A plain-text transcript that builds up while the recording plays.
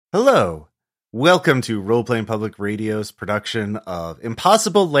Hello. Welcome to Roleplaying Public Radio's production of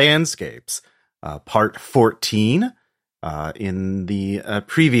Impossible Landscapes, part 14. In the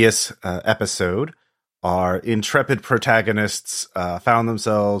previous episode, our intrepid protagonists found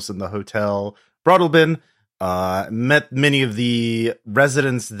themselves in the Hotel Broadlabin, met many of the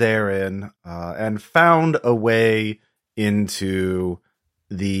residents therein, and found a way into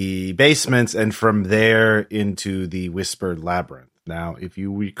the basements and from there into the Whispered Labyrinth. Now, if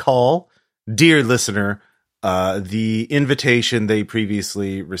you recall, dear listener, the invitation they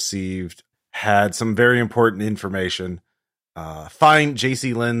previously received had some very important information. Find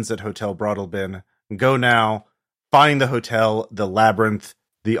JC Lenz at Hotel Broadlabin. Go now. Find the hotel, the labyrinth,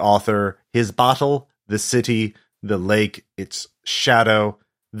 the author, his bottle, the city, the lake, its shadow,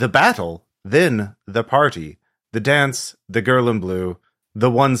 the battle, then the party, the dance, the girl in blue, the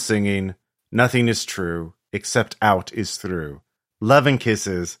one singing, nothing is true, except out is through. Love and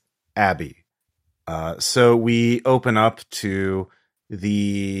kisses, Abby. So we open up to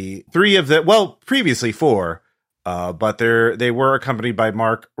the three of the, well, previously four, but they were accompanied by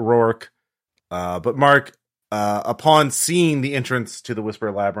Mark Rourke. But Mark, upon seeing the entrance to the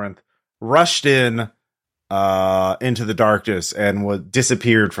Whisper Labyrinth, rushed in into the darkness and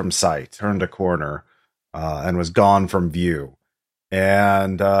disappeared from sight, turned a corner, and was gone from view.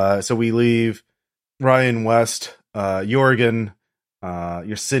 And so we leave Ryan West, Jørgen,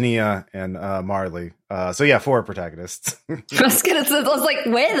 Yersinia, and Marley. So yeah, four protagonists. I was like,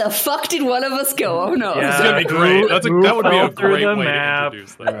 where the fuck did one of us go? Oh no. Yeah, It's gonna be great. That would be a great way map. to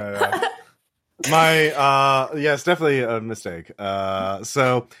introduce that. Yes, definitely a mistake.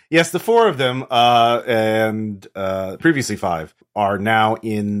 So yes, the four of them, and previously five, are now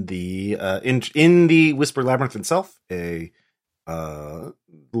in the in the Whisper Labyrinth itself, a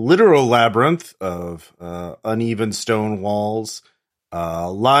literal labyrinth of uneven stone walls,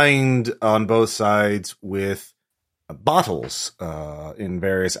 lined on both sides with bottles in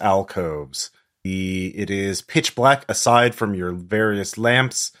various alcoves. It is pitch black aside from your various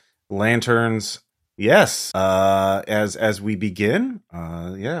lamps, lanterns. Yes. As we begin,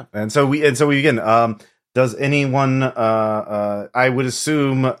 yeah, and so we begin. Does anyone? I would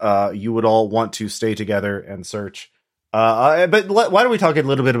assume you would all want to stay together and search. But why don't we talk a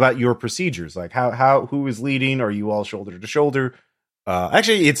little bit about your procedures? Like who is leading? Are you all shoulder to shoulder?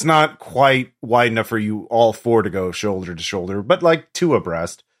 Actually, it's not quite wide enough for you all four to go shoulder to shoulder, but like two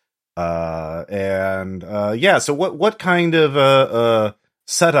abreast. Yeah. So what kind of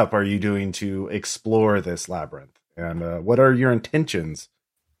setup are you doing to explore this labyrinth? And what are your intentions?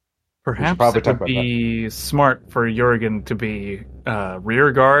 Perhaps it would be smart for Jørgen to be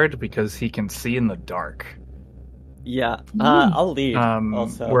rear guard because he can see in the dark. Yeah, I'll lead.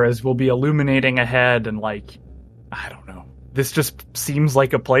 Also, whereas we'll be illuminating ahead and I don't know. This just seems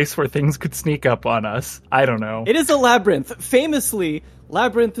like a place where things could sneak up on us. I don't know. It is a labyrinth. Famously,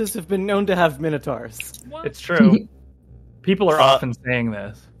 labyrinths have been known to have minotaurs. What? It's true. People are often saying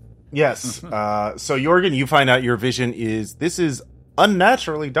this. Yes. So Jørgen, you find out your vision is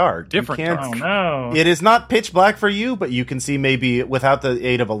unnaturally dark. Different. Oh no. It is not pitch black for you, but you can see maybe without the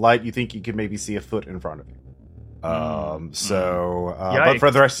aid of a light, you think you can maybe see a foot in front of you. But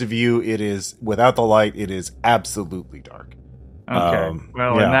for the rest of you, it is without the light, it is absolutely dark. Okay. In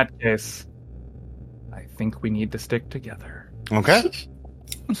that case, I think we need to stick together. Okay.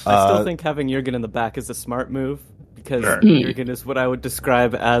 I still think having Jørgen in the back is a smart move because Jørgen is what I would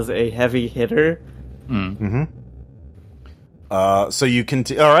describe as a heavy hitter. Mm-hmm. So you can.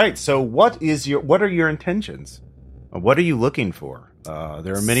 All right. So what are your intentions? What are you looking for?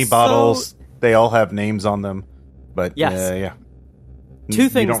 There are many bottles. They all have names on them. But yes. Yeah. Two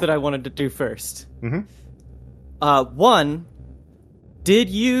things that I wanted to do first. Mm-hmm. One,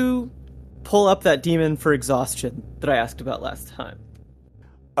 did you pull up that demon for exhaustion that I asked about last time?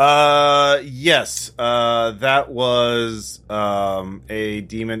 Yes. That was a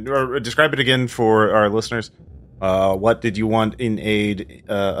demon. Or describe it again for our listeners. What did you want in aid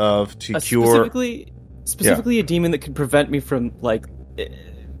of to cure? Specifically, a demon that could prevent me from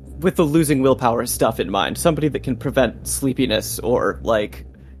with the losing willpower stuff in mind. Somebody that can prevent sleepiness or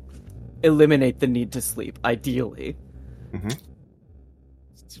eliminate the need to sleep, ideally. Mm-hmm.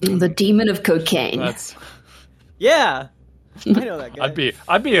 The demon of cocaine. Yeah, I know that guy.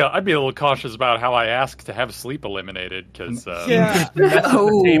 I'd be a little cautious about how I ask to have sleep eliminated because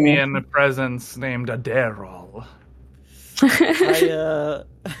Mesopotamian presence named Aderol. I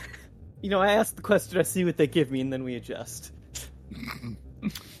ask the question, I see what they give me, and then we adjust.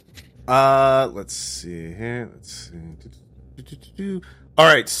 Let's see here. All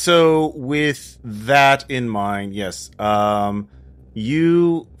right. So with that in mind, yes.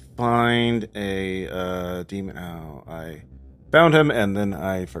 You find a demon. Oh, I found him, and then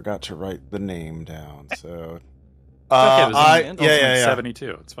I forgot to write the name down. So, yeah,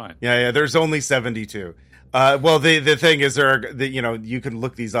 72. It's fine. Yeah. There's only 72. Well, the thing is, you can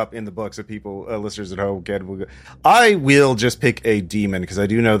look these up in the books. If people, listeners at home, I will just pick a demon because I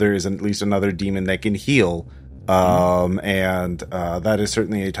do know there is at least another demon that can heal, and that is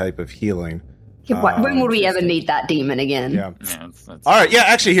certainly a type of healing. When will we ever need that demon again? Yeah. That's all right. Yeah.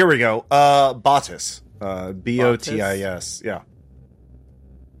 Actually, here we go. Botis. Botis. Yeah.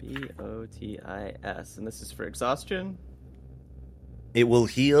 Botis, and this is for exhaustion. It will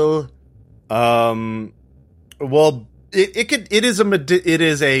heal. Well, it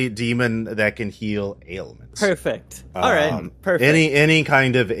is a demon that can heal ailments. Perfect. All right. Perfect. Any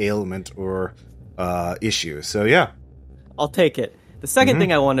kind of ailment or issue. So yeah, I'll take it. The second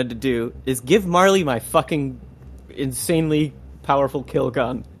thing I wanted to do is give Marley my fucking insanely powerful kill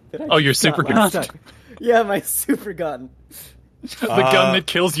gun. Your super gun. Yeah, my super gun. The gun that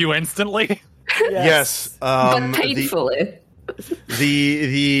kills you instantly. Yes. But painfully.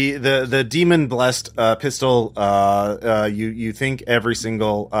 The demon blessed pistol. You think every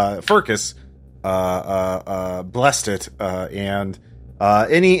single Furcus blessed it, and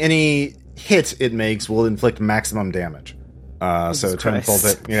any hit it makes will inflict maximum damage. So tenfold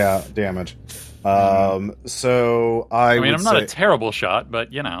it, damage. So I mean, I'm not a terrible shot, but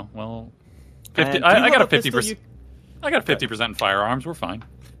 50. I got a 50%. I got 50% in firearms. We're fine.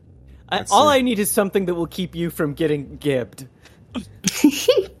 All I need is something that will keep you from getting gibbed.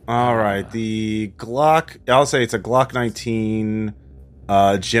 All right, the Glock. I'll say it's a Glock 19,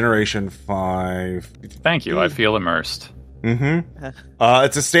 Generation 5. Thank you. I feel immersed. Mm-hmm.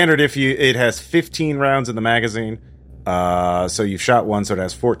 It's a standard. It has 15 rounds in the magazine. So you've shot one, so it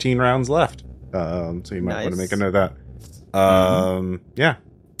has 14 rounds left. So you might want to make a note of that. Yeah.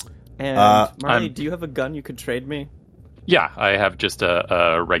 And Marley, do you have a gun you could trade me? Yeah, I have just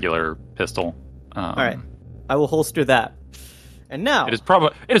a regular pistol. All right, I will holster that. And now it is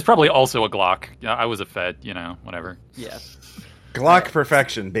probably also a Glock. I was a Fed, whatever. Yeah. Glock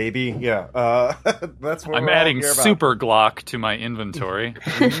perfection, baby. Yeah. That's what I'm adding super Glock to my inventory.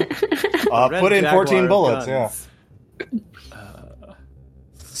 Put in 14 bullets. Guns. Yeah.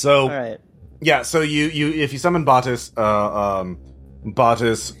 So. All right. Yeah. So you if you summon Botis,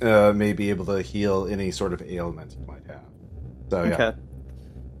 Botis may be able to heal any sort of ailment you might have. So yeah. Okay.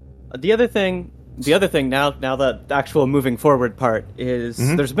 The other thing now the actual moving forward part is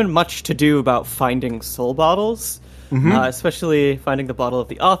there's been much to do about finding soul bottles, especially finding the bottle of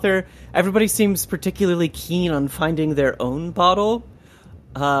the author. Everybody seems particularly keen on finding their own bottle.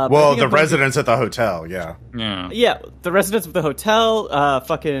 Well, the residents at the hotel, yeah. Yeah, the residents of the hotel,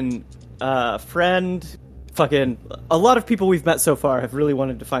 friend, a lot of people we've met so far have really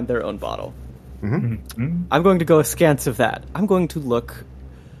wanted to find their own bottle. I'm going to go askance of that. I'm going to look...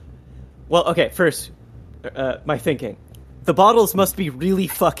 Well, okay, first, my thinking. The bottles must be really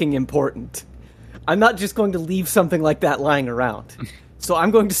fucking important. I'm not just going to leave something like that lying around. So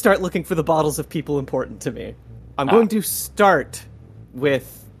I'm going to start looking for the bottles of people important to me. I'm going to start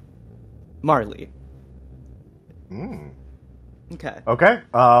with Marley. Okay.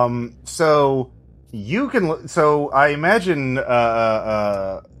 So you can... So I imagine...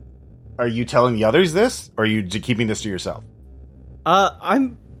 are you telling the others this? Or are you keeping this to yourself?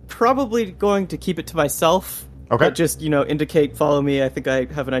 I'm probably going to keep it to myself. Okay. But just, indicate, follow me. I think I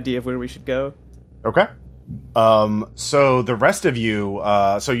have an idea of where we should go. Okay. So the rest of you...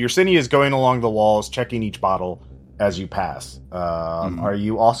 so Yersinia is going along the walls, checking each bottle as you pass. Are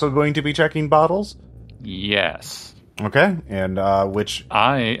you also going to be checking bottles? Yes. Okay. And which...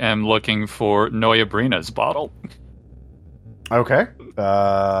 I am looking for Noyabrina's bottle. Okay.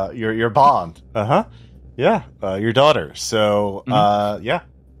 Your bond. Yeah. Your daughter. So, yeah.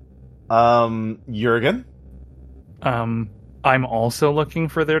 Jørgen? I'm also looking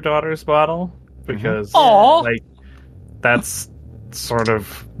for their daughter's bottle because that's sort of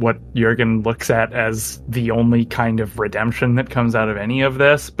what Jørgen looks at as the only kind of redemption that comes out of any of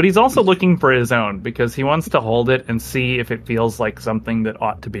this. But he's also looking for his own because he wants to hold it and see if it feels like something that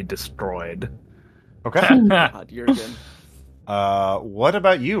ought to be destroyed. Okay. God, Jørgen. What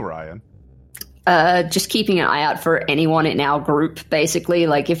about you, Ryan? Just keeping an eye out for anyone in our group, basically.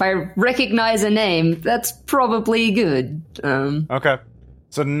 Like, if I recognize a name, that's probably good. Okay.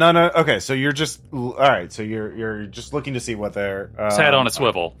 So okay, so you're just... Alright, so you're just looking to see what they're... head on a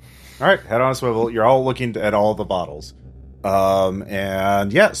swivel. Alright, head on a swivel. You're all looking at all the bottles.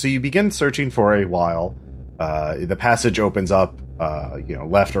 And yeah, so you begin searching for a while. The passage opens up,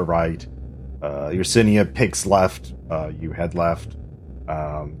 left or right. Yersinia picks left. You head left.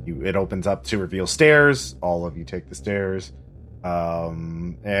 It opens up to reveal stairs. All of you take the stairs.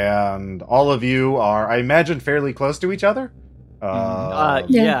 And all of you are, I imagine, fairly close to each other.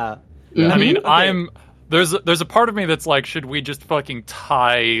 Yeah. I mean, Okay. There's a part of me that's like, should we just fucking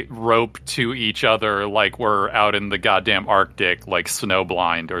tie rope to each other like we're out in the goddamn Arctic, like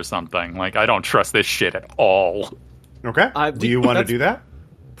snowblind or something? Like, I don't trust this shit at all. Okay. Do you want to do that?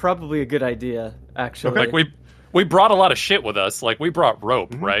 Probably a good idea, actually. Okay. Like, we brought a lot of shit with us. Like, we brought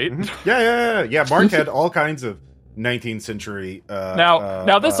rope, right? Yeah. Mark had all kinds of 19th century.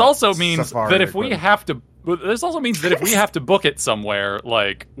 Now this also means safari that if we equipment. have to. This also means that if we have to book it somewhere,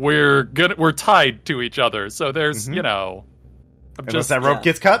 like we're tied to each other. So there's, Unless that rope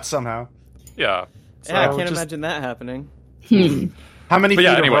gets cut somehow. yeah. Yeah, I So can't just- imagine that happening. How many But feet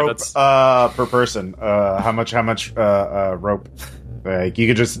yeah, of anyway, rope per person? How much rope? Like, you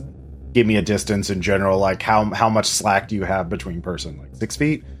could just give me a distance in general. Like, how much slack do you have between person? Like 6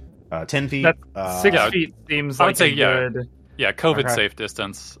 feet, 10 feet. 6 yeah, feet seems I would like say, a yeah. good, Yeah, COVID Okay. safe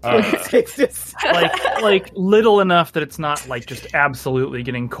distance. like little enough that it's not like just absolutely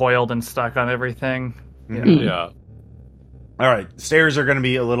getting coiled and stuck on everything. Yeah. All right, stairs are going to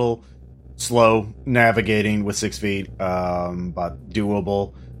be a little slow navigating with 6 feet, but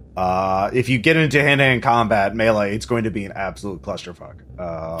doable. If you get into hand-to-hand combat melee, it's going to be an absolute clusterfuck.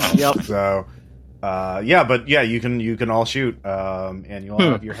 Yep. So, you can all shoot, and you all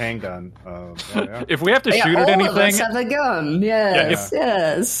have your handgun. Yeah. If we have to Yeah, shoot all at of anything, us have a gun. Yes,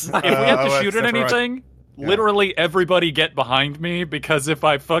 yes. if we have to shoot at except for anything, literally everybody get behind me, because if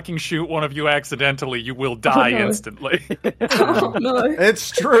I fucking shoot one of you accidentally, you will die no. instantly. Oh, no. It's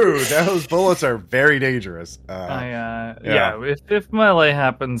true. Those bullets are very dangerous. If melee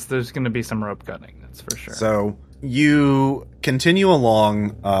happens, there's going to be some rope cutting. That's for sure. So you continue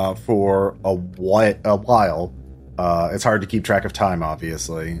along for a while. It's hard to keep track of time,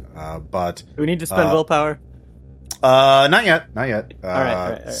 obviously, but Do we need to spend willpower? not yet. All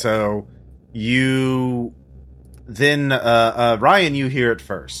right. So you then Ryan, you hear it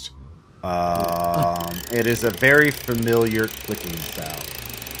first. It is a very familiar clicking sound,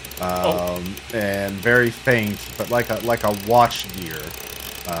 and very faint, but like a watch gear.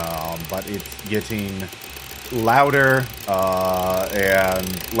 But it's getting louder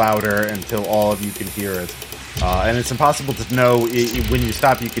and louder until all of you can hear it. And it's impossible to know when you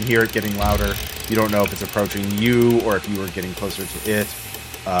stop. You can hear it getting louder. You don't know if it's approaching you or if you are getting closer to it.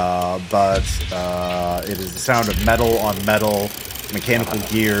 But it is the sound of metal on metal, mechanical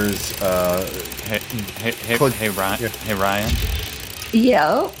gears. Hey, Ryan. Yeah. Hey, Ryan.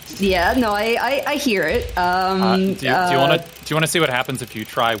 Yeah. No, I hear it. Do you want to see what happens if you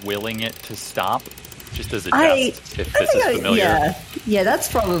try willing it to stop? Just as a test, if this is familiar. Yeah, that's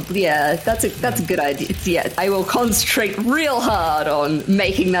probably that's a good idea. Yeah, I will concentrate real hard on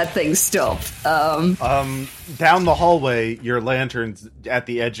making that thing stop. Down the hallway, your lanterns at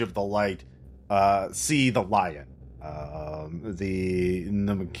the edge of the light see the lion. The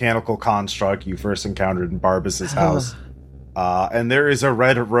mechanical construct you first encountered in Barbas's house. And there is a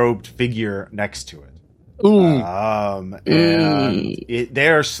red-robed figure next to it. And they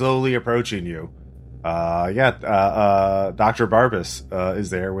are slowly approaching you. Dr. Barbas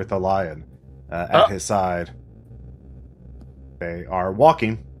is there with a lion at his side. They are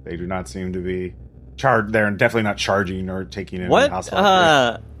walking. They do not seem to be charged. They're definitely not charging or taking any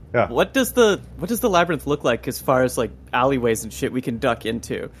hostile. What does the labyrinth look like as far as like alleyways and shit we can duck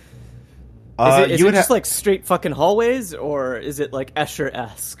into? Is it just like straight fucking hallways, or is it like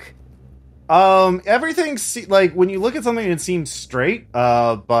Escher-esque? Everything's like, when you look at something, it seems straight.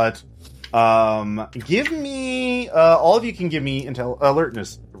 But give me all of you can give me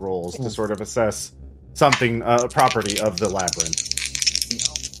alertness rolls to sort of assess something property of the labyrinth.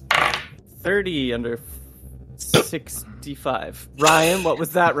 30 under 65. Ryan, what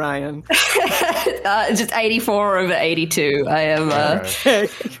was that, Ryan? Just 84 over 82. I am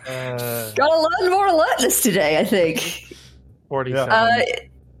got a lot more alertness today, I think. 47.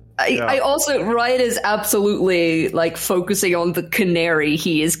 I also, Ryan is absolutely like focusing on the canary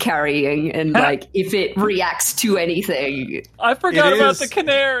he is carrying, and like if it reacts to anything. I forgot about the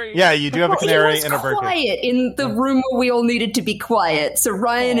canary. Yeah, you do have a canary and a It bird. was quiet in the room where we all needed to be quiet. So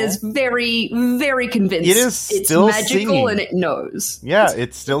Ryan is very, very convinced It is it's still magical singing. and it knows. Yeah,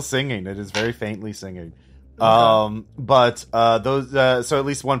 it's still singing. It is very faintly singing. But those so at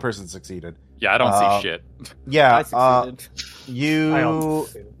least one person succeeded. Yeah, I don't see shit. Yeah, I succeeded. I also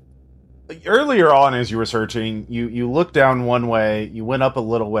succeeded. Earlier on, as you were searching, you looked down one way, you went up a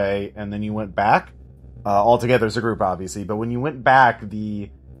little way, and then you went back. All together as a group, obviously. But when you went back, the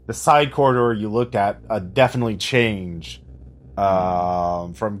side corridor you looked at definitely changed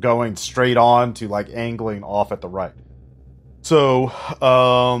from going straight on to like angling off at the right. So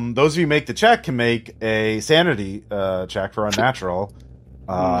those of you who make the check can make a sanity check for unnatural,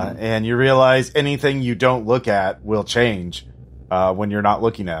 and you realize anything you don't look at will change when you're not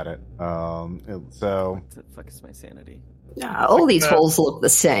looking at it. So What the fuck is my sanity? Nah, all these holes look the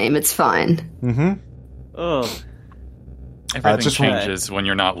same. It's fine. Mm-hmm. Oh. Everything just changes when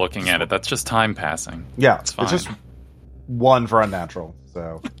you're not looking at it. That's just time passing. Yeah, It's fine. just 1 for unnatural.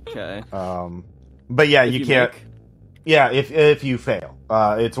 So, Okay. but yeah, If you you can't. make- Yeah, if you fail,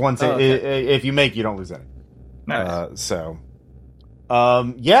 it's one. okay. If you make, you don't lose any. Nice.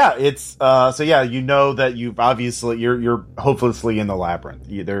 Yeah, it's so yeah, you know that you've obviously you're hopelessly in the labyrinth.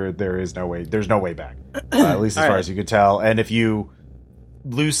 There is no way. There's no way back. At least as far as you could tell. And if you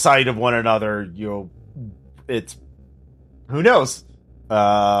lose sight of one another, it's who knows.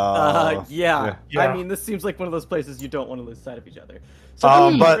 Yeah. Yeah. I mean, this seems like one of those places you don't want to lose sight of each other.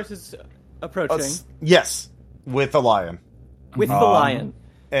 So but is approaching yes, with the lion, with the lion.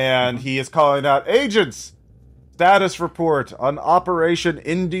 and he is calling out agents. Status report on Operation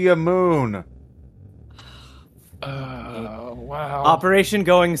India Moon. Wow. Operation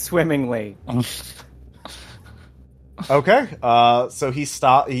going swimmingly. Okay, so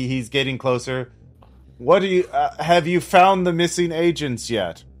he's getting closer. What do you have you found the missing agents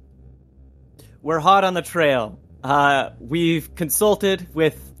yet? We're hot on the trail. We've consulted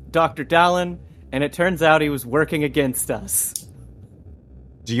with Dr. Dallin, and it turns out he was working against us.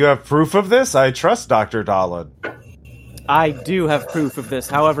 Do you have proof of this? I trust Dr. Dallin. I do have proof of this,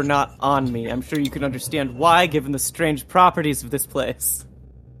 however not on me. I'm sure you can understand why, given the strange properties of this place.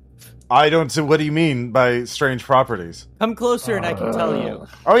 I don't see. What do you mean by strange properties? Come closer and I can tell you.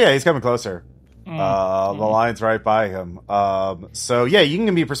 Oh yeah, he's coming closer. The line's right by him. So yeah, you can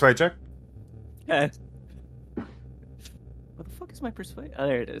give me a persuade check. Okay. What the fuck is my persuade? Oh,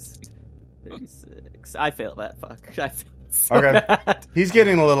 there it is. 36. I failed that. Fuck. I failed so Okay. bad. He's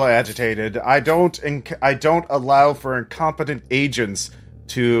getting a little agitated. I don't allow for incompetent agents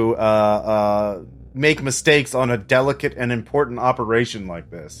to make mistakes on a delicate and important operation like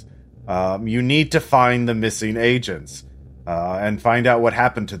this. You need to find the missing agents and find out what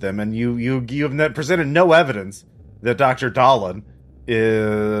happened to them. And you have presented no evidence that Dr. Dallin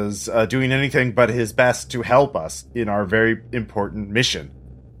is doing anything but his best to help us in our very important mission.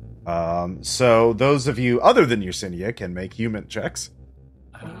 So those of you other than Yersinia can make human checks.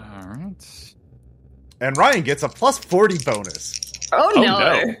 Alright. And Ryan gets a plus 40 bonus. Oh, Oh, no.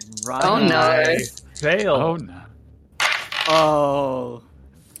 no. Oh, no. Fail. Oh, no. Oh.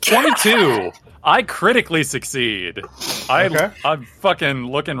 22! I critically succeed. Okay. I'm fucking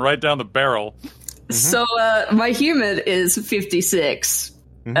looking right down the barrel. So, my human is 56,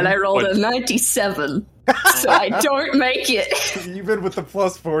 and I rolled a 97, so I don't make it. Even with the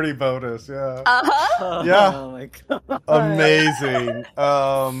plus 40 bonus, yeah. Uh-huh. Yeah. Oh my god. Amazing.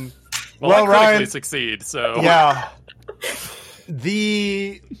 Well, Well, I critically Ryan- succeed, so... Yeah.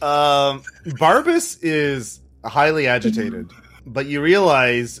 The Barbas is highly agitated, but you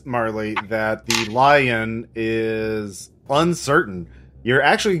realize, Marley, that the lion is uncertain. You're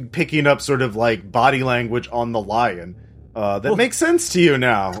actually picking up sort of like body language on the lion that makes sense to you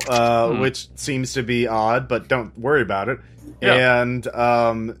now, which seems to be odd, but don't worry about it. Yeah.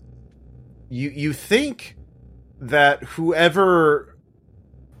 And you think that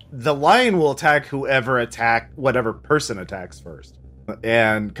the lion will attack whatever person attacks first,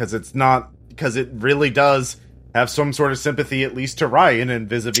 and because it really does have some sort of sympathy, at least to Ryan and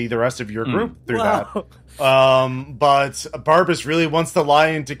vis-a-vis the rest of your group through that. But Barbas really wants the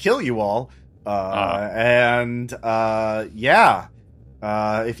lion to kill you all, and if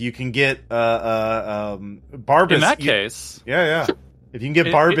you can get Barbas, In that case... if you can get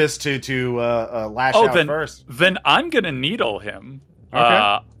Barbas to lash out first, then I'm gonna needle him.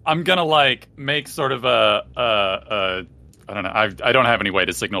 Okay. I'm gonna like make sort of a I don't know. I don't have any way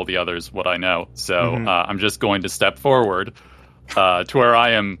to signal the others what I know, so I'm just going to step forward to where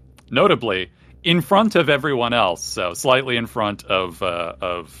I am notably in front of everyone else, so slightly in front of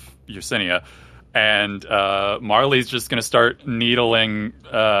Yersinia, and Marley's just gonna start needling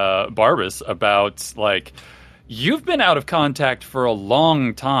Barbas about like. You've been out of contact for a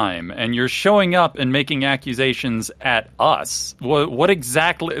long time, and you're showing up and making accusations at us. What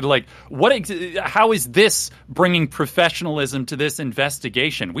exactly, like, how is this bringing professionalism to this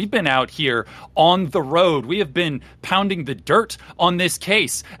investigation? We've been out here on the road. We have been pounding the dirt on this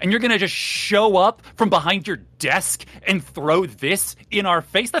case, and you're going to just show up from behind your desk and throw this in our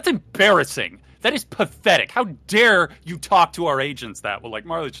face? That's embarrassing. That is pathetic. How dare you talk to our agents that way? Like,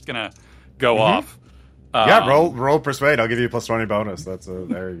 Marley's just going to go off. Yeah, roll persuade. I'll give you a +20 bonus. That's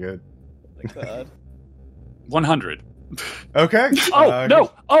very good. Oh my God. 100. Okay.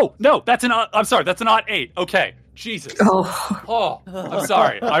 No, that's an I'm sorry, that's an odd 8. Okay. Jesus. Oh, I'm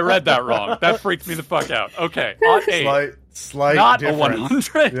sorry. I read that wrong. That freaked me the fuck out. Okay, odd 8. Slight not difference.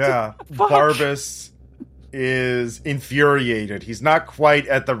 a 100. Yeah. Barbas is infuriated. He's not quite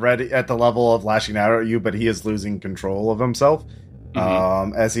at the level of lashing out at you, but he is losing control of himself.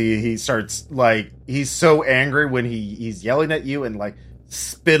 As he starts, like, he's so angry when he's yelling at you, and like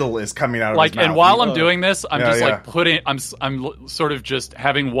spittle is coming out of his mouth. And while I'm doing this, I'm I'm sort of just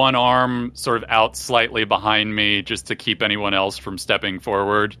having one arm sort of out slightly behind me just to keep anyone else from stepping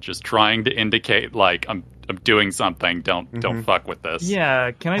forward, just trying to indicate like I'm doing something. Don't fuck with this.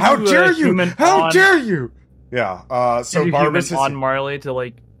 Yeah, can I How do dare a you? human How on, dare you? Yeah, so Barbas is on Marley to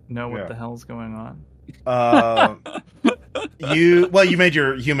like know what the hell's going on. You made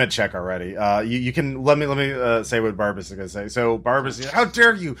your human check already. You can let me say what Barbas is going to say. So Barbas, how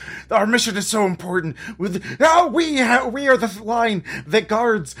dare you? Our mission is so important. We are the line that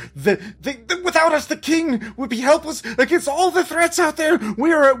guards without us, the king would be helpless against all the threats out there.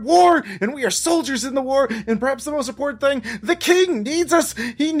 We are at war, and we are soldiers in the war. And perhaps the most important thing, the king needs us.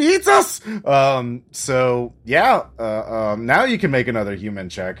 He needs us. So yeah. Now you can make another human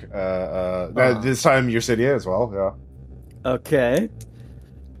check. This time Yersinia as well. Yeah. Okay.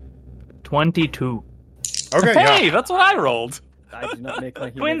 22. Okay, hey, that's what I rolled. I did not make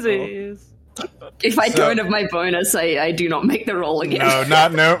my human roll. Twinsies. If I don't have my bonus, I do not make the roll again.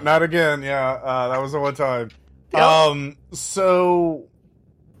 No, not again. Yeah, that was the one time. Yep. So,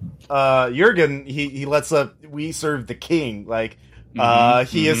 Jørgen, he lets up. We serve the king. Like,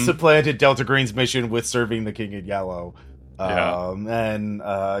 he has supplanted Delta Green's mission with serving the king in yellow.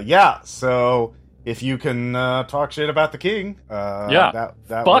 So if you can talk shit about the king, that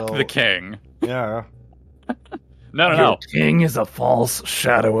fuck the king. Yeah. No. Your king is a false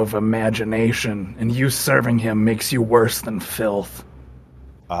shadow of imagination, and you serving him makes you worse than filth.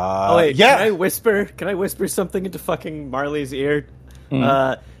 Can I whisper something into fucking Marley's ear? Tell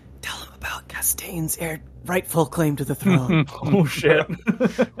him about Castaigne's rightful claim to the throne. Oh shit.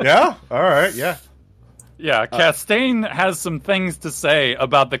 Yeah. All right. Yeah. Yeah, Castaigne has some things to say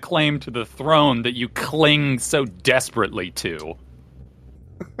about the claim to the throne that you cling so desperately to.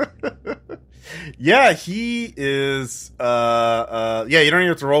 Yeah, he is. You don't even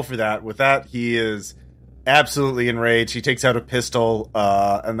have to roll for that. With that, he is absolutely enraged. He takes out a pistol,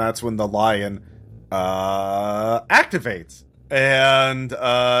 and that's when the lion activates. And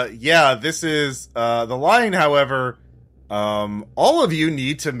this is the lion. However, all of you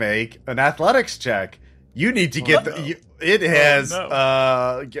need to make an athletics check. You need to get it has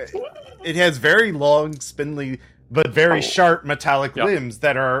it has very long, spindly, but very sharp metallic limbs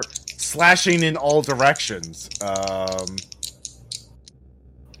that are slashing in all directions.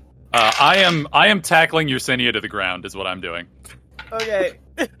 I am tackling Yersinia to the ground is what I'm doing. Okay.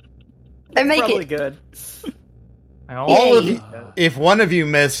 I make probably it. Good. All of you, if one of you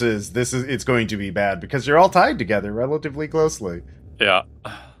misses, it's going to be bad because you're all tied together relatively closely. Yeah.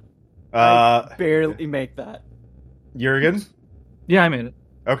 I barely make that. Jørgen? Yeah, I made it.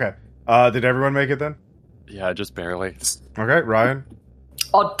 Okay. Did everyone make it then? Yeah, just barely. Okay, Ryan?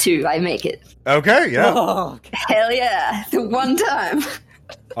 Odd 2, I make it. Okay, yeah. Oh, Hell yeah, the one time.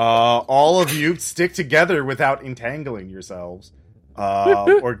 All of you stick together without entangling yourselves,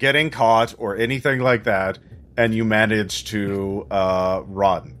 or getting caught, or anything like that, and you manage to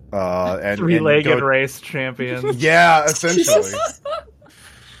run. And Three-legged race champion. Yeah, essentially.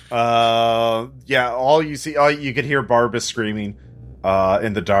 All you could hear Barbas screaming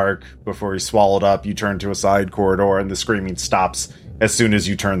in the dark before he's swallowed up. You turn to a side corridor, and the screaming stops as soon as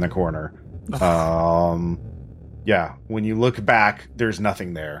you turn the corner. When you look back, there's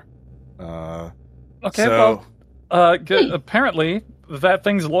nothing there. Good. Apparently, that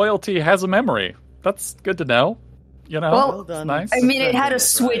thing's loyalty has a memory. That's good to know. You know, well done. Nice. I mean, it had a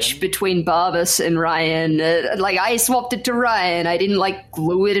switch between Barbas and Ryan. I swapped it to Ryan. I didn't,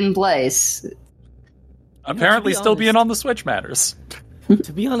 glue it in place. Apparently still being on the Switch matters.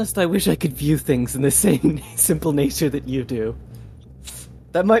 To be honest, I wish I could view things in the same simple nature that you do.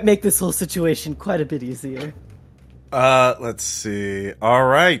 That might make this whole situation quite a bit easier. Let's see. All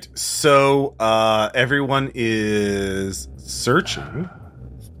right. So, everyone is searching.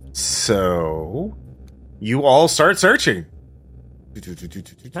 So, you all start searching.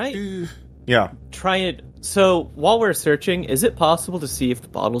 Yeah. Try it. So, while we're searching, is it possible to see if the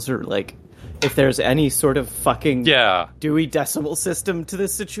bottles are, if there's any sort of fucking Dewey Decimal System to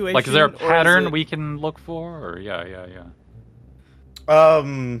this situation? Is there a pattern we can look for? Or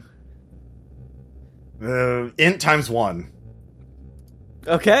Int times 1.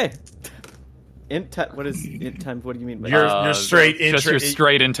 Okay. What is int times? What do you mean by your straight just your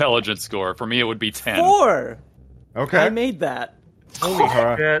straight intelligence score? For me, it would be 10. 4. Okay, I made that. Holy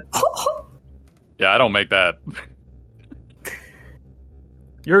shit. Yeah, I don't make that.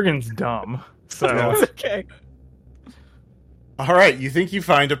 Jørgen's dumb. So Okay. All right, you think you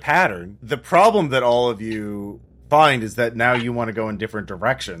find a pattern. The problem that all of you find is that now you want to go in different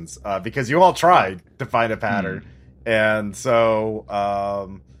directions because you all tried to find a pattern, and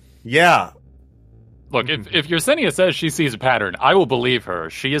so yeah. Look, if Yersinia says she sees a pattern, I will believe her.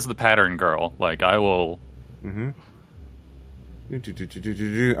 She is the pattern girl. Like, I will... Mm-hmm.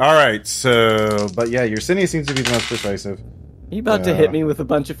 All right, so... But yeah, Yersinia seems to be the most persuasive. You about to hit me with a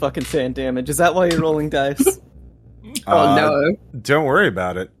bunch of fucking sand damage. Is that why you're rolling dice? Oh, no. Don't worry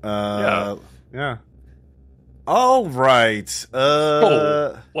about it. Yeah. All right.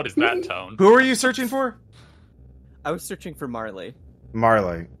 What is that tone? Who are you searching for? I was searching for Marley.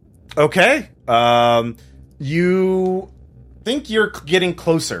 Marley. Okay. You think you're getting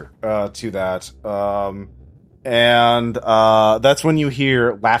closer to that. And that's when you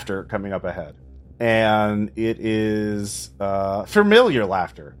hear laughter coming up ahead. And it is familiar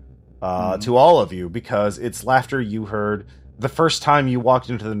laughter to all of you because it's laughter you heard the first time you walked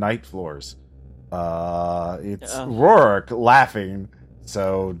into the night floors. It's Rourke laughing.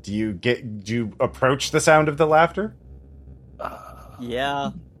 So do you approach the sound of the laughter?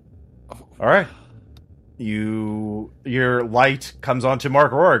 Yeah. All right. Your light comes onto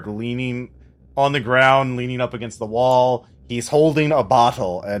Mark Rourke leaning on the ground, leaning up against the wall. He's holding a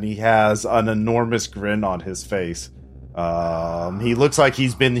bottle, and he has an enormous grin on his face. He looks like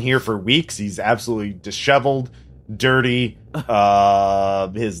he's been here for weeks. He's absolutely disheveled, dirty.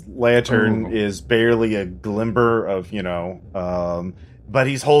 His lantern is barely a glimmer of, but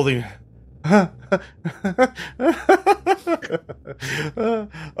he's holding...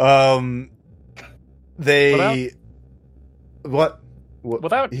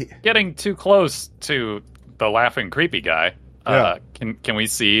 Without getting too close to the laughing creepy guy, can we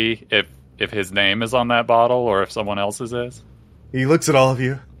see if his name is on that bottle or if someone else's is? He looks at all of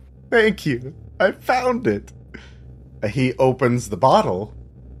you. Thank you. I found it. He opens the bottle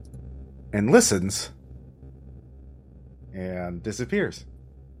and listens and disappears.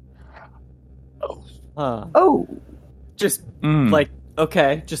 Just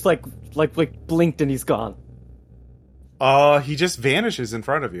blinked and he's gone. He just vanishes in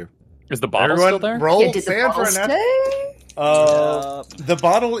front of you. Is the bottle still there? Roll sand for a net. The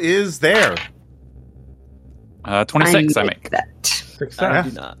bottle is there. 26 I make. That. Success. I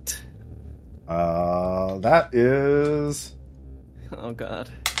do not. That is... Oh, God.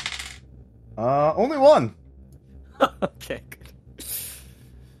 Only one. Okay, good.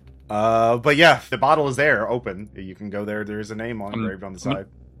 But yeah, the bottle is there, open. You can go there. There's a name engraved on the side.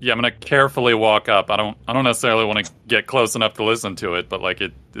 I'm gonna carefully walk up. I don't necessarily want to get close enough to listen to it, but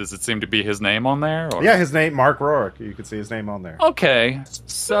does it seem to be his name on there? Or? Yeah, his name, Mark Rourke. You can see his name on there. Okay,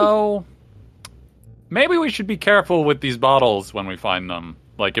 so maybe we should be careful with these bottles when we find them.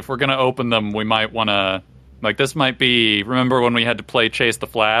 Like, if we're gonna open them, we might want to. Like, this might be. Remember when we had to play Chase the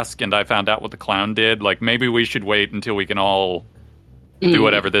Flask, and I found out what the clown did? Like, maybe we should wait until we can all do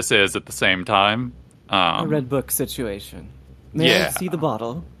whatever this is at the same time. A red book situation. May I see the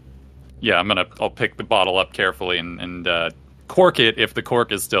bottle? Yeah, I'll pick the bottle up carefully and cork it if the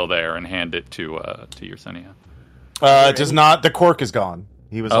cork is still there and hand it to Yersinia. It does not. The cork is gone.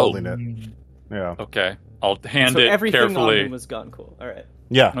 He was holding it. Yeah. Okay. I'll hand it everything carefully. On him was gone. Cool. All right.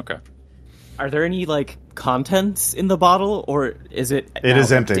 Yeah. Okay. Are there any contents in the bottle, or is it? It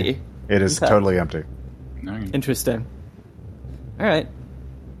is empty. It is totally empty. Interesting. All right.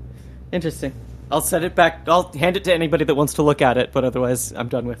 Interesting. I'll set it back. I'll hand it to anybody that wants to look at it, but otherwise, I'm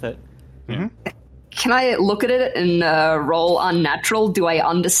done with it. Mm-hmm. Can I look at it and roll unnatural? Do I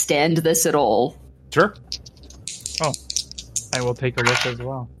understand this at all? Sure. Oh, I will take a look as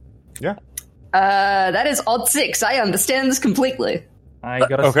well. Yeah. That is odd 6. I understand this completely. I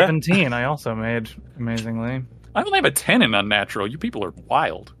got a 17. I also made amazingly. I only have a 10 in unnatural. You people are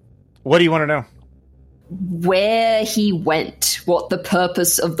wild. What do you want to know? Where he went, what the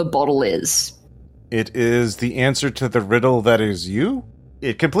purpose of the bottle is. It is the answer to the riddle that is you.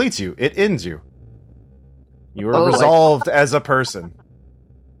 It completes you. It ends you. You are resolved as a person.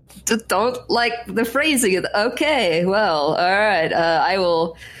 Don't like the phrasing. Okay, well, all right. I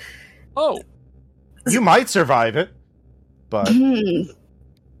will. Oh, you might survive it, but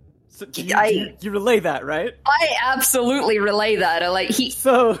so you relay that, right? I absolutely relay that.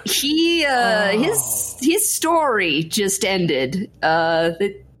 His story just ended.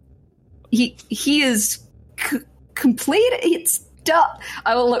 he is complete. It's dumb.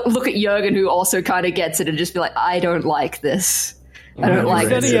 I will look at Jørgen, who also kind of gets it, and just be like, I don't like this. I don't like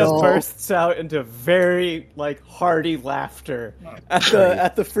this at all. Bursts out into very hearty laughter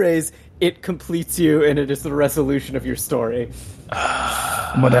at the phrase, "It completes you, and it is the resolution of your story."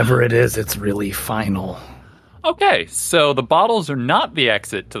 Whatever it is, it's really final. Okay, so the bottles are not the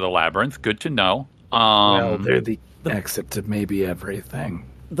exit to the labyrinth. Good to know. Well, they're the exit to maybe everything.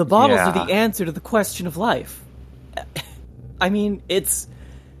 The bottles are the answer to the question of life. I mean, it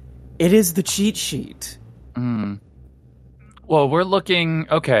is the cheat sheet. Well, we're looking.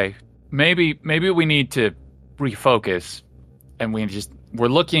 Okay, maybe we need to refocus, and we're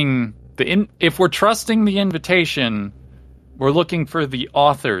looking. If we're trusting the invitation, we're looking for the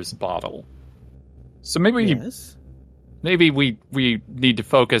author's bottle. So maybe we need to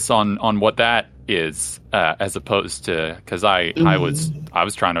focus on what that is, as opposed to, because I was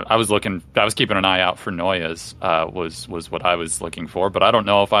keeping an eye out for Noya's, was what I was looking for, but I don't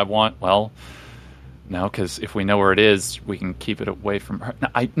know if I want. Well, no, because if we know where it is, we can keep it away from her.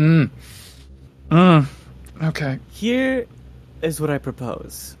 Okay. Here is what I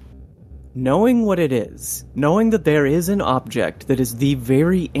propose. Knowing what it is, knowing that there is an object that is the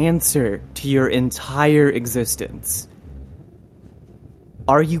very answer to your entire existence,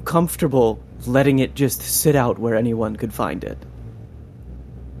 are you comfortable letting it just sit out where anyone could find it?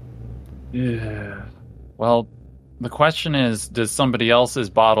 Yeah. Well, the question is, does somebody else's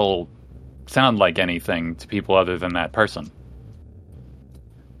bottle sound like anything to people other than that person?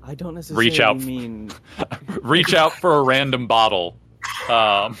 I don't necessarily mean... Reach out for a random bottle.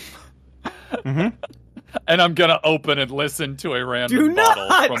 And I'm gonna open and listen to a random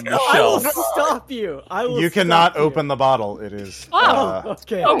bottle from the shelf. I will stop you. You cannot open the bottle. It is.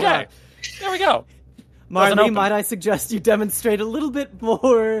 Okay. There we go. Marley, might I suggest you demonstrate a little bit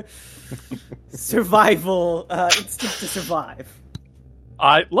more survival instinct to survive?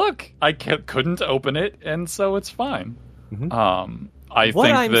 I couldn't open it, and so it's fine.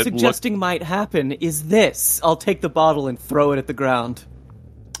 What I'm suggesting might happen is this. I'll take the bottle and throw it at the ground.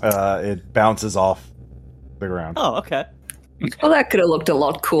 It bounces off the ground. Oh, okay. Well, that could have looked a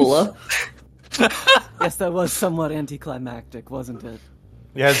lot cooler. Yes, that was somewhat anticlimactic, wasn't it?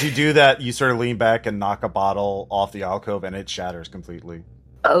 Yeah, as you do that, you sort of lean back and knock a bottle off the alcove, and it shatters completely.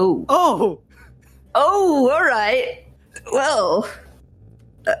 Oh, all right. Well,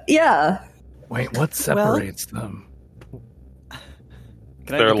 yeah. Wait, what separates them? Is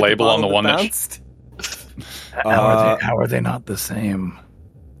there a label on the one bounced? How are they not the same?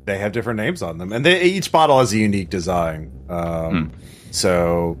 They have different names on them, and each bottle has a unique design.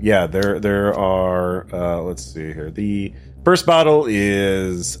 So yeah, there are. Let's see here. The first bottle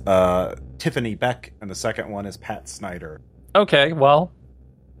is Tiffany Beck, and the second one is Pat Snyder. Okay, well,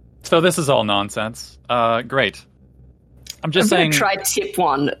 so this is all nonsense. Great. I'm saying. Try tip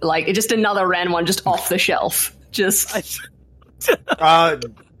one, just another random one, just off the shelf.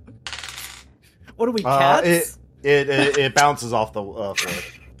 What are we, cats? It bounces off the floor.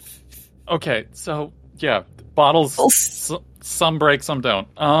 Okay, so yeah, bottles. Some break, some don't.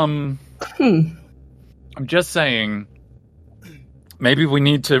 I'm just saying, maybe we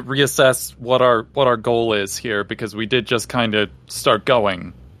need to reassess what our goal is here, because we did just kind of start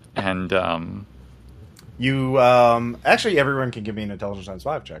going, and you actually everyone can give me an intelligence times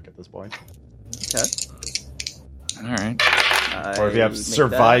 5 check at this point. Okay. All right. Or if you have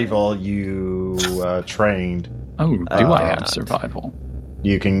survival, you trained. Oh, do I have survival?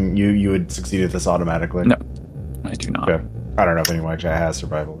 You would succeed at this automatically. No, I do not. Okay. I don't know if anyone actually has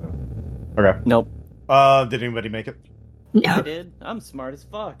survival. Okay. Nope. Did anybody make it? No. I did. I'm smart as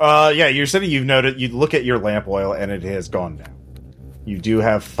fuck. Yeah, you're saying you've noted. You look at your lamp oil and it has gone down. You do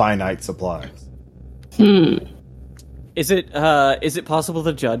have finite supplies. Is it possible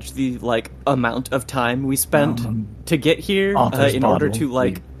to judge the amount of time we spent to get here in order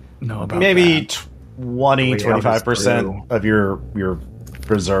to know about maybe 20-25% of your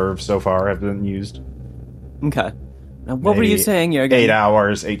reserves so far have been used? Okay. Now, what were you saying, Jørgen?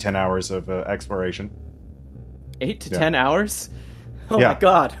 8-10 hours of exploration. 8 to 10 hours? Oh my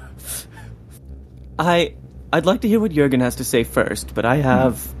god. I'd like to hear what Jørgen has to say first, but I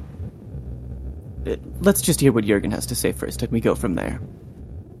have... Let's just hear what Jørgen has to say first, and we go from there.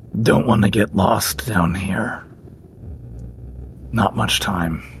 Don't want to get lost down here. Not much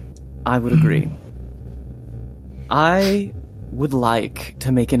time. I would agree. I would like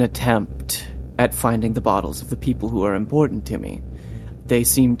to make an attempt at finding the bottles of the people who are important to me. They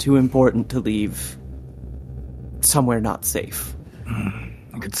seem too important to leave somewhere not safe.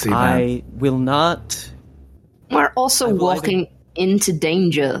 I could see that. I will not... We're also walking into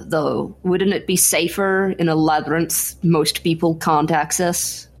danger, though? Wouldn't it be safer in a labyrinth most people can't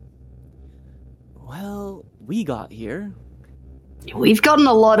access? Well, we got here. We've gotten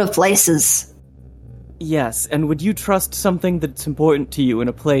a lot of places. Yes, and would you trust something that's important to you in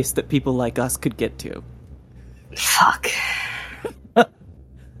a place that people like us could get to? Fuck.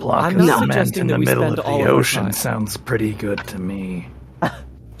 Block of cement in the middle of the ocean sounds pretty good to me.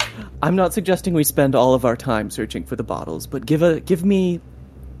 I'm not suggesting we spend all of our time searching for the bottles, but give me...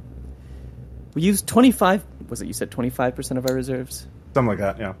 We used 25... Was it you said 25% of our reserves? Something like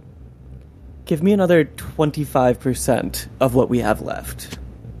that, yeah. Give me another 25% of what we have left,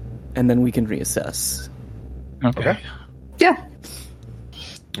 and then we can reassess. Okay. Yeah.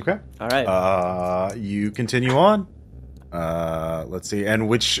 Okay. All right. You continue on. Let's see. And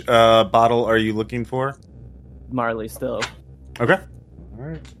which bottle are you looking for? Marley still. Okay. All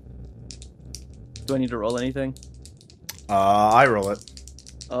right. Do I need to roll anything? I roll it.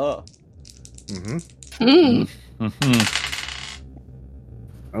 Oh. Mm-hmm.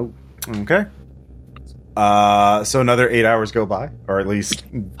 Oh, okay. So another 8 hours go by, or at least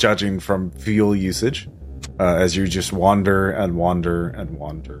judging from fuel usage, as you just wander and wander and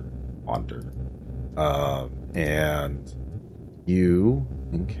wander. And you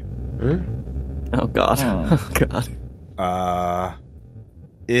encounter... Oh, God. Oh, God.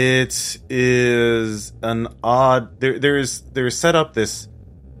 It is an odd... There's set up this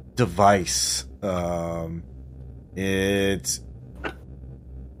device. It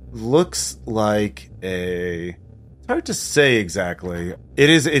looks like it's hard to say exactly.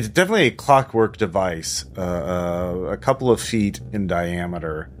 It's definitely a clockwork device, a couple of feet in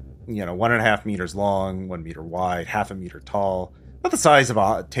diameter, 1.5 meters long, 1 meter wide, half a meter tall, about the size of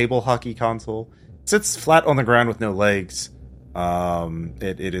a table hockey console. It sits flat on the ground with no legs.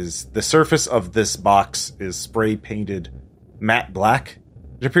 It is the surface of this box is spray painted matte black.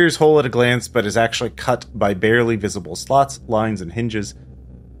 It appears whole at a glance, but is actually cut by barely visible slots, lines, and hinges.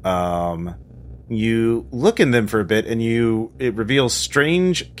 You look in them for a bit, and it reveals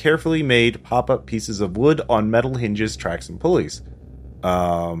strange, carefully made pop-up pieces of wood on metal hinges, tracks, and pulleys.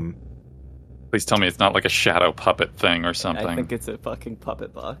 Please tell me it's not like a shadow puppet thing or something. I think it's a fucking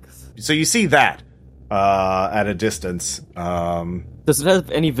puppet box. So you see that at a distance. Does it have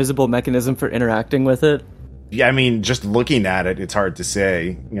any visible mechanism for interacting with it? Yeah, I mean, just looking at it, it's hard to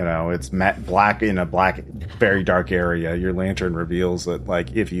say. It's matte black in a very dark area. Your lantern reveals that,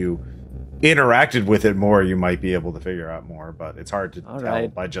 if you interacted with it more, you might be able to figure out more, but it's hard to tell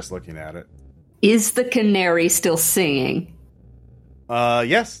by just looking at it. Is the canary still singing?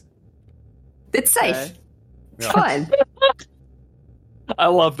 Yes. It's safe. Okay. It's fine. I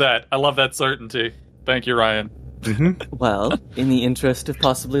love that. I love that certainty. Thank you, Ryan. Mm-hmm. Well, in the interest of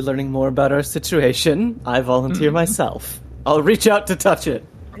possibly learning more about our situation, I volunteer myself. I'll reach out to touch it.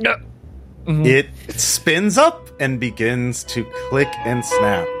 Mm-hmm. It spins up and begins to click and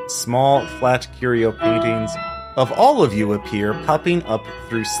snap. Small, flat curio paintings of all of you appear, popping up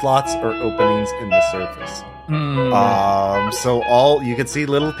through slots or openings in the surface. So you can see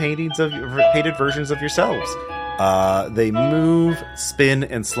little paintings of painted versions of yourselves. They move, spin,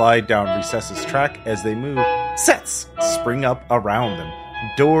 and slide down Recess's track. As they move, sets spring up around them.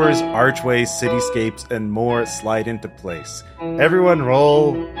 Doors, archways, cityscapes, and more slide into place. Everyone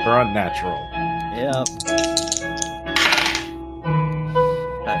roll for unnatural. Yeah.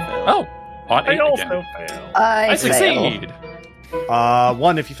 I failed. Oh, on 8 I also again. fail. I succeed.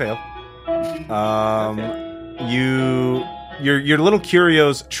 1 if you fail. Your little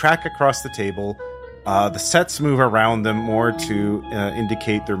curios track across the table. The sets move around them more to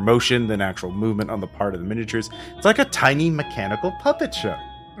indicate their motion than actual movement on the part of the miniatures. It's like a tiny mechanical puppet show.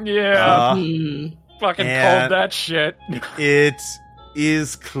 Yeah. Fucking called that shit. It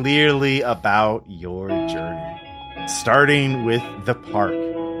is clearly about your journey. Starting with the park.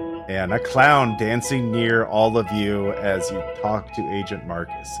 And a clown dancing near all of you as you talk to Agent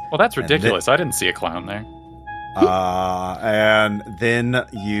Marcus. Well, that's ridiculous. I didn't see a clown there. And then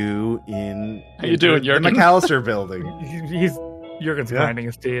you in How you doing, the Jørgen? McAllister building. Jørgen's grinding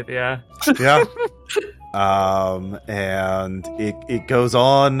his teeth, yeah. Yeah. And it goes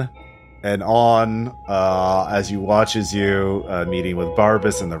on and on as you watch as you meeting with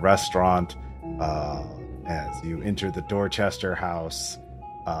Barbas in the restaurant, as you enter the Dorchester house,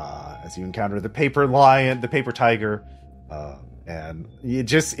 as you encounter the paper lion, the paper tiger, and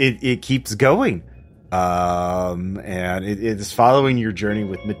it keeps going. And it is following your journey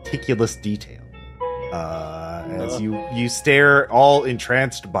with meticulous detail. As you stare all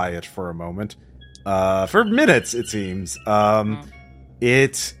entranced by it for a moment. For minutes, it seems.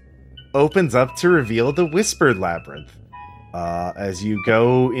 It opens up to reveal the Whispered Labyrinth. as you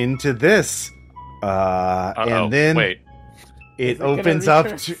go into this. And then it opens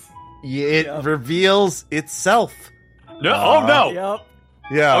up to... It reveals itself. No! Oh, no! Yep.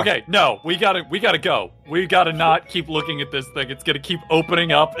 Yeah. Okay, no, we gotta go. We gotta not keep looking at this thing. It's gonna keep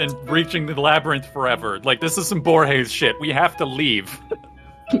opening up and reaching the labyrinth forever. Like, this is some Borges shit. We have to leave.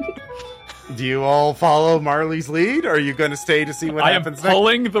 Do you all follow Marley's lead, or are you going to stay to see what happens next? I am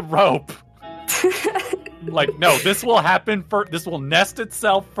pulling the rope. Like, no, this will happen this will nest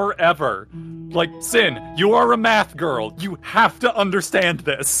itself forever. Like, Sin, you are a math girl. You have to understand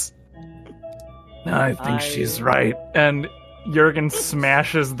this. I think she's right. And Jørgen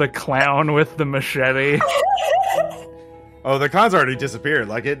smashes the clown with the machete. Oh, the clown's already disappeared.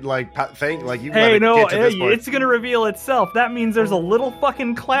 Like it, like you. Hey, no, it's gonna reveal itself. That means there's a little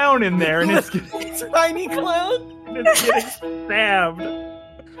fucking clown in there, and it's tiny clown, and it's getting stabbed.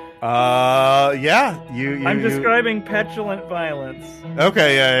 Yeah, I'm describing petulant violence.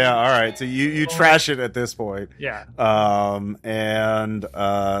 Okay, yeah. All right, so you trash it at this point. Yeah.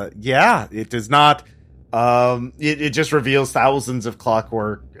 Yeah, it does not. It just reveals thousands of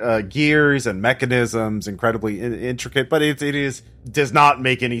clockwork gears and mechanisms, incredibly intricate, but it does not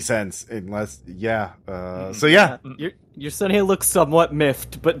make any sense unless so yeah. Yersinia looks somewhat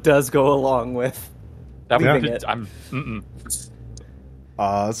miffed, but does go along with it.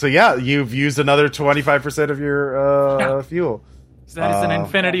 So yeah, you've used another 25% of your fuel. That is an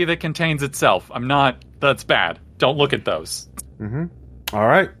infinity that contains itself. That's bad. Don't look at those. Mm-hmm. All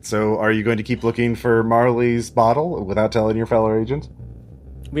right, so are you going to keep looking for Marley's bottle without telling your fellow agents?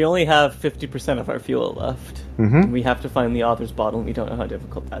 We only have 50% of our fuel left. Mm-hmm. We have to find the author's bottle, and we don't know how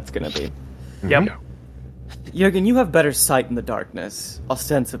difficult that's going to be. Mm-hmm. Yep. Jørgen, you have better sight in the darkness,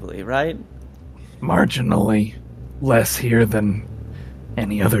 ostensibly, right? Marginally less here than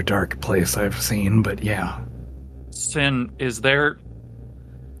any other dark place I've seen, but yeah. Sin, is there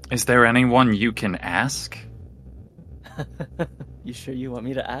anyone you can ask? You sure you want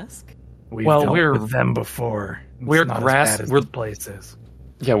me to ask? We've dealt with them before. We're places.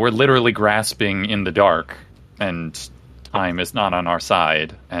 Yeah, we're literally grasping in the dark, and time is not on our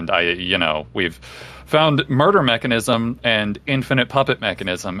side. And we've found murder mechanism and infinite puppet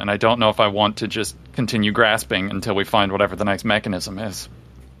mechanism, and I don't know if I want to just continue grasping until we find whatever the next mechanism is.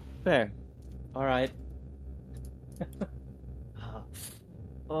 Fair. All right.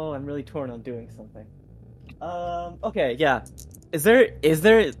 Oh, I'm really torn on doing something. Okay, yeah. Is there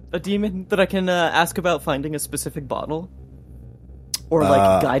a demon that I can ask about finding a specific bottle? Or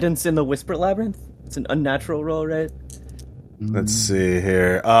guidance in the Whisper Labyrinth? It's an unnatural roll, right? Let's see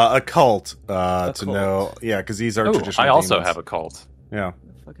here. Occult, to know. Yeah, because these are traditional I also demons. have a cult. Yeah. What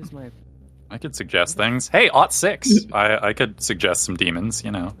the fuck is my... I could suggest things. Hey, @6. I could suggest some demons,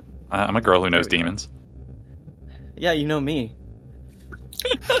 I'm a girl who knows demons. Yeah, you know me.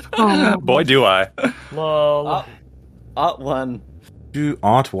 Boy, do I. Lol. @1. Do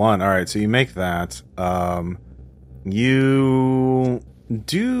 @1. All right, so you make that. You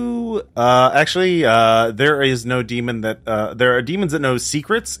do actually. There is no demon that. There are demons that know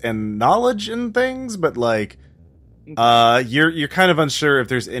secrets and knowledge and things, but you're kind of unsure if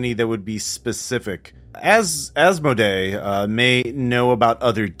there's any that would be specific. As Asmodee may know about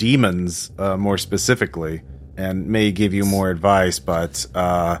other demons more specifically. And may give you more advice, but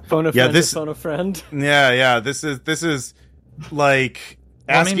phone a friend. Yeah. This is like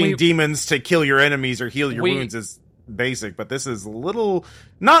asking demons to kill your enemies or heal your wounds is basic, but this is a little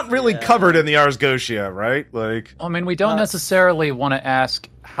not really covered in the Ars Goetia, right? Like, we don't necessarily want to ask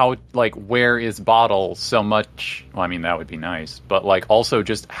how, where is bottle so much. Well, that would be nice, but also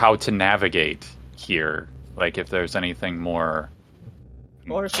just how to navigate here. If there's anything more.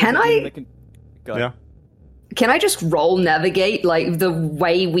 Or can I? Go ahead. Yeah. Can I just roll navigate, the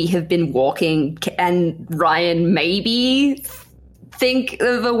way we have been walking, and Ryan maybe think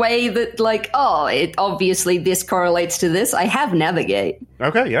of a way that, obviously this correlates to this? I have navigate.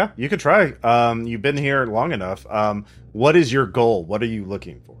 Okay, yeah, you could try. You've been here long enough. What is your goal? What are you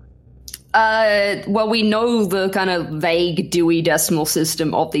looking for? Well, we know the kind of vague Dewey Decimal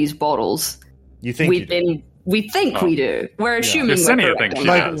System of these bottles. You think we think we do. We're assuming we're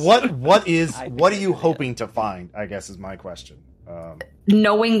correct. What are you hoping to find, I guess, is my question.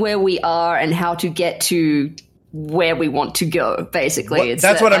 Knowing where we are and how to get to where we want to go, basically.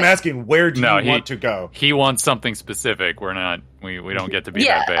 That's what I'm asking. Where do you want to go? He wants something specific. We're not... We don't get to be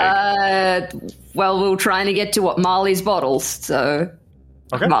that vague. Well, we're trying to get to Marley's bottles, so...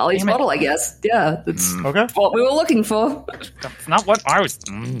 Okay. Marley's bottle, I guess. Yeah, that's what we were looking for. That's not what I was...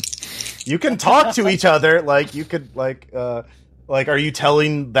 You can talk to each other, you could, are you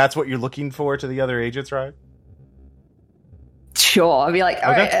telling that's what you're looking for to the other agents, right? Sure. I'll be like,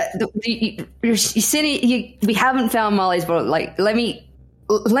 all right, we haven't found Marley's bottle. Like, let me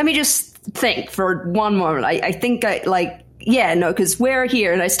just think for one moment. I think because we're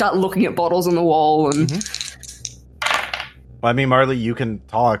here, and I start looking at bottles on the wall. And Well, I mean, Marley, you can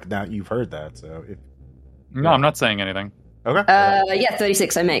talk now. You've heard that, so. No, I'm not saying anything. Okay.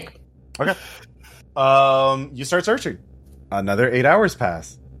 36 I make. Okay. You start searching. Another 8 hours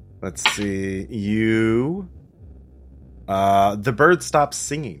pass. Let's see. The bird stops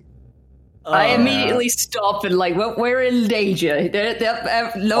singing. I immediately stop and we're in danger. Nope, this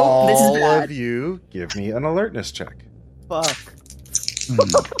is bad. All of you, give me an alertness check. Fuck.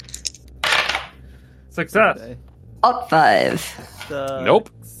 Success. Okay. Alt 5.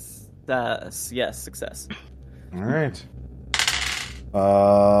 Nope. Yes, success. All right.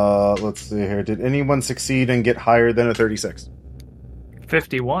 Let's see here. Did anyone succeed and get higher than a 36?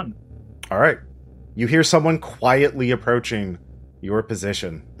 51. All right. You hear someone quietly approaching your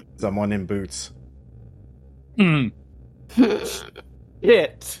position. Someone in boots. Hit.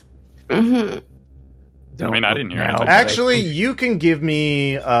 I mean, I didn't hear anything. Actually, you can give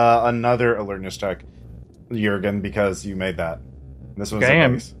me another alertness check, Jørgen, because you made that. This one's Okay, a I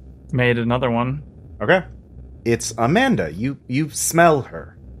base. made another one. Okay. It's Amanda. You smell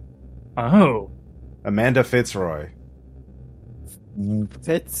her. Oh. Amanda Fitzroy.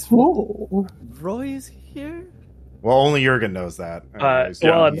 Roy's here? Well, only Jørgen knows that. Anyways,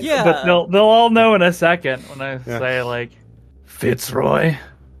 Yeah. But they'll all know in a second when I say, Fitzroy?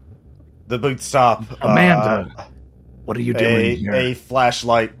 The boots stop. Amanda, what are you doing here? A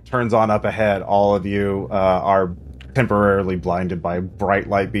flashlight turns on up ahead. All of you are temporarily blinded by bright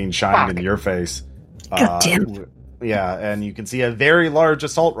light being shined in your face. God damn. Yeah, and you can see a very large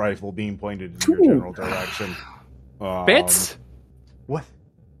assault rifle being pointed in your general direction. Fitz? What?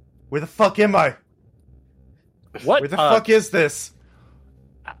 Where the fuck am I? What? Where the fuck is this?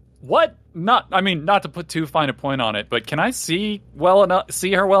 What? Not to put too fine a point on it, but can I see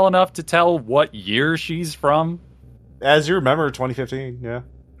her well enough to tell what year she's from? As you remember, 2015. Yeah.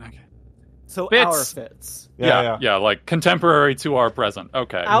 Okay. So Fitz. our Fitz. Yeah, like contemporary to our present.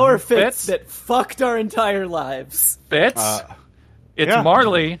 Okay. Our Fitz that fucked our entire lives. Fitz? It's yeah.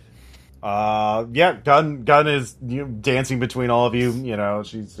 Marley. Gun is dancing between all of you. You know,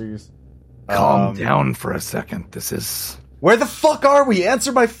 she's Calm down for a second. This is... Where the fuck are we?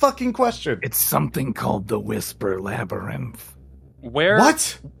 Answer my fucking question. It's something called the Whisper Labyrinth.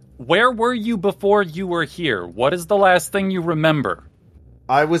 What? Where were you before you were here? What is the last thing you remember?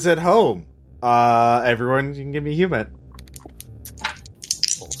 I was at home. Everyone, you can give me human.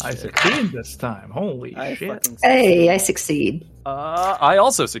 I succeed this time. Holy shit. Hey, I succeed. I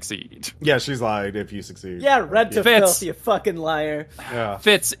also succeed. Yeah, she's lied if you succeed. Yeah, red to Fitz. filth, you fucking liar. Yeah.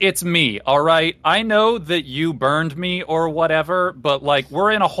 Fitz, it's me, alright? I know that you burned me or whatever, but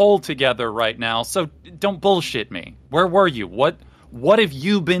we're in a hole together right now, so don't bullshit me. Where were you? What have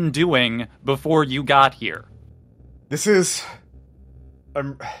you been doing before you got here? This is...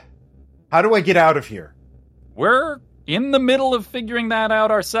 how do I get out of here? We're in the middle of figuring that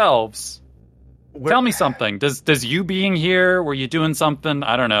out ourselves. Tell me something. Does you being here, were you doing something,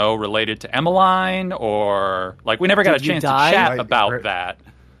 I don't know, related to Emmeline? Or, we never got a chance to chat about that.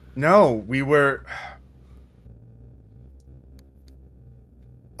 No, we were...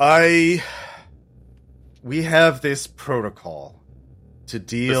 We have this protocol to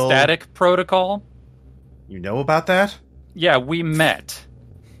deal... The static protocol? You know about that? Yeah, we met.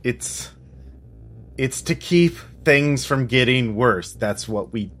 It's to keep things from getting worse. That's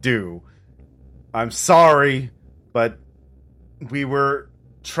what we do. I'm sorry, but we were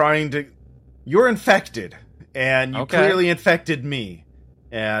trying to... You're infected, and you clearly infected me.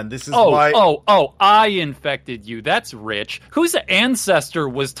 And this is why... I infected you. That's rich. Whose ancestor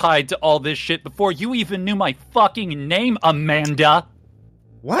was tied to all this shit before you even knew my fucking name, Amanda?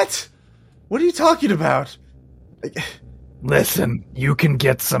 What? What are you talking about? Listen, you can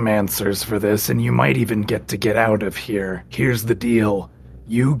get some answers for this, and you might even get out of here. Here's the deal.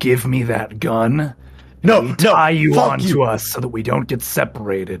 You give me that gun, we tie you onto us so that we don't get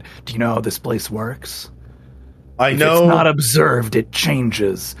separated. Do you know how this place works? I know. If it's not observed, it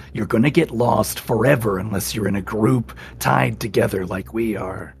changes. You're gonna get lost forever unless you're in a group tied together like we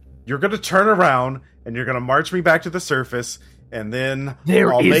are. You're gonna turn around, and you're gonna march me back to the surface, and then I'll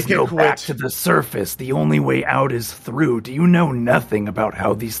There is make no it quit. back to the surface. The only way out is through. Do you know nothing about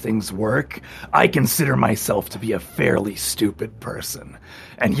how these things work? I consider myself to be a fairly stupid person,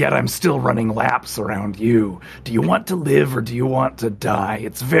 and yet I'm still running laps around you. Do you want to live or do you want to die?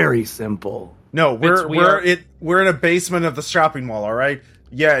 It's very simple. No, we're in a basement of the shopping mall. All right.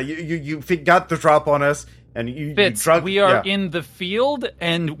 Yeah, you got the drop on us, and you Fitz, drug. we are in the field,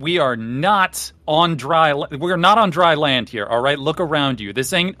 and we are not on dry. We're not on dry land here. All right, look around you.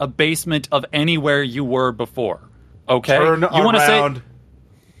 This ain't a basement of anywhere you were before. Okay, Turn you want to around,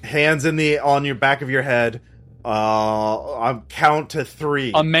 hands on your back of your head. I'll count to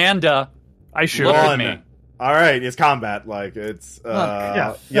 3. Amanda, I shoot look her. at me. All right, it's combat. Like it's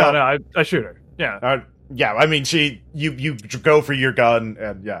Yeah. No, I shoot her. Yeah. Yeah, I mean, you go for your gun,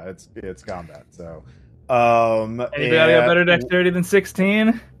 and yeah, it's combat. So, Anybody got better dexterity than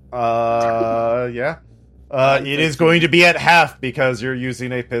 16? yeah. It is going to be at half because you're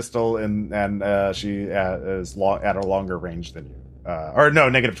using a pistol, and she is at a longer range than you. Or no,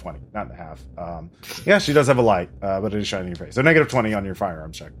 -20, not in half. Yeah, she does have a light, but it is shining in your face. So -20 on your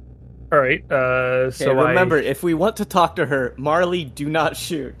firearms check. All right. So remember, if we want to talk to her, Marley, do not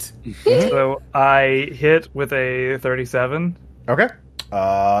shoot. So I hit with a 37. Okay.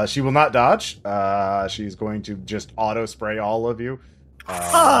 She will not dodge. She's going to just auto spray all of you.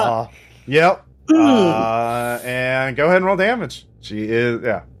 Yep. And go ahead and roll damage. She is,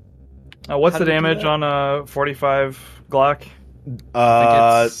 yeah. What's the damage on a 45 Glock?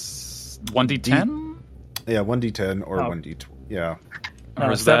 I think it's 1d10? Yeah, 1d10 or 1d20. Yeah.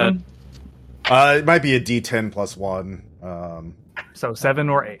 Or is 7? It might be a d10 plus 1. So 7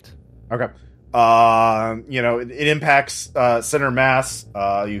 or 8. Okay. It impacts center mass.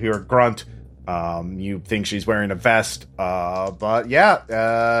 You hear a grunt. You think she's wearing a vest. But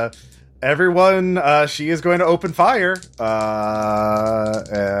yeah, everyone, she is going to open fire.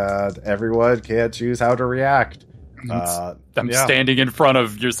 And everyone can choose how to react. I'm standing in front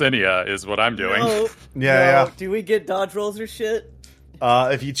of Yersinia is what I'm doing. No, Yeah. Do we get dodge rolls or shit?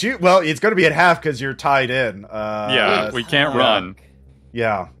 If you choose, well, it's going to be at half because you're tied in. We can't run.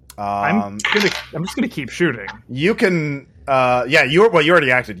 Yeah. I'm just gonna keep shooting. You can, you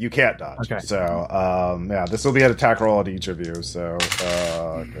already acted. You can't dodge. Okay. So, this will be an attack roll at each of you. So,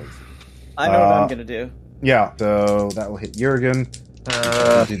 I know what I'm gonna do. yeah. So that will hit Jørgen.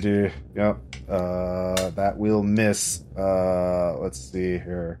 Yep. That will miss. Let's see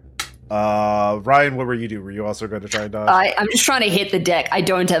here. Ryan, what were you do? Were you also going to try and dodge? I'm just trying to hit the deck. I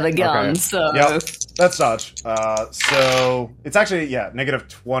don't have a gun, so... Yep, that's dodge. So it's actually,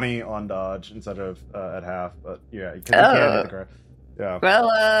 -20 on dodge instead of at half. But yeah, you can hit the ground. Yeah. Well,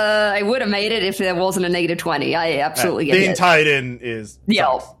 I would have made it if there wasn't a -20. I absolutely get it. Being tied in is...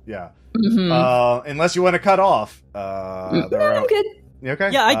 Yeah. Yeah. Mm-hmm. Unless you want to cut off. I'm good. You okay?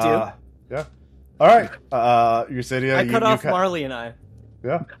 Yeah, I do. Yeah. All right. Yersinia, I cut off Marley and I.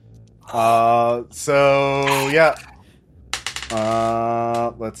 Yeah. So yeah.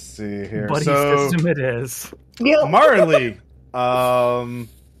 Let's see here. Buddy system it is. Marley.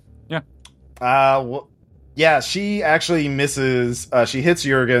 Yeah. She actually misses. She hits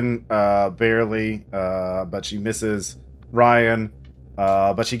Jørgen barely, but she misses Ryan.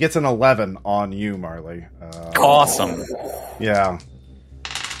 But she gets an 11 on you, Marley. Awesome. Yeah.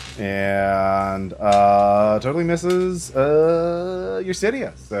 And totally misses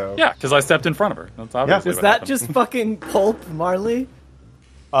Yersinia. So Yeah, because I stepped in front of her. That's obviously Does what that happened. just fucking pulp Marley?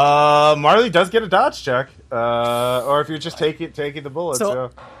 Marley does get a dodge check, or if you're just taking the bullets.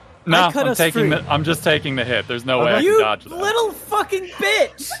 So- No, I cut us free. I'm just taking the hit. There's no way I can You dodge that. little fucking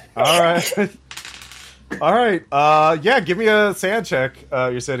bitch! All right, all right. Give me a sand check,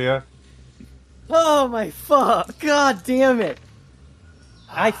 Yersinia. Oh my fuck! God damn it!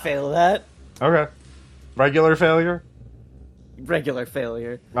 I fail that. Okay, regular failure. Regular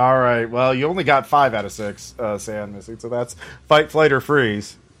failure. All right. Well, you only got 5 out of 6 sand missing, so that's fight, flight, or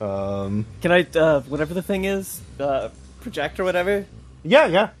freeze. Can I, whatever the thing is, project or whatever?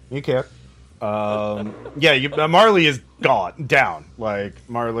 Yeah, you can. Marley is down. Like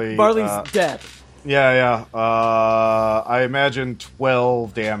Marley's dead. Yeah. I imagine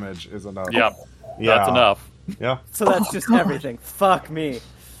 12 damage is enough. Yep, Yeah. that's enough. Yeah. So that's just everything. Fuck me.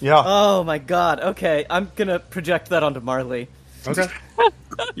 Yeah. Oh my god. Okay, I'm gonna project that onto Marley. Okay.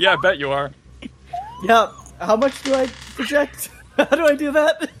 Yeah, I bet you are. Yeah. How much do I project? How do I do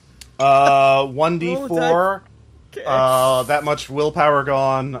that? 1d4. Okay. That much willpower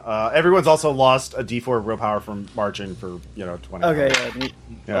gone. Everyone's also lost a d4 of willpower from marching for 20 Okay, hours.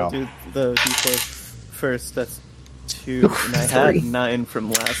 I'll do the d4 first. That's 2, and I had 9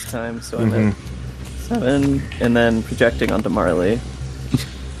 from last time, so I'm at 7, and then projecting onto Marley.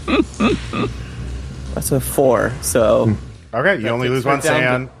 That's a 4, so... Okay, you only lose 1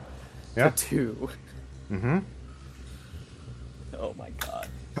 sand. Yeah. 2. Mm-hmm. Oh my god.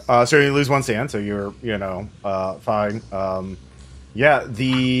 So you lose 1 sand, so you're, fine. And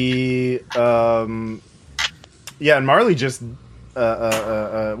Marley just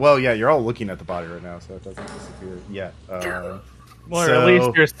well, yeah, you're all looking at the body right now, so it doesn't disappear yet. Well, or at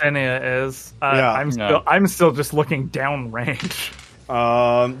least Yersinia is. I'm still just looking downrange.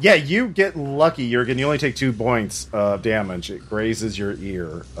 Yeah, you get lucky, Jørgen. You only take 2 points of damage. It grazes your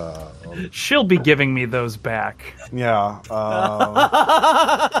ear. She'll be giving me those back. Yeah.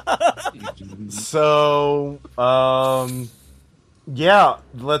 So, yeah,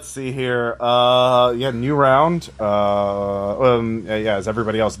 let's see here. Yeah, new round. Yeah, as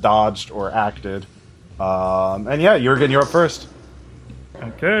everybody else dodged or acted. And yeah, Jørgen, you're up first.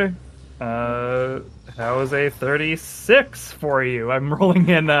 Okay. That was a 36 for you. I'm rolling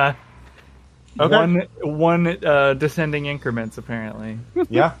in one descending increments, apparently.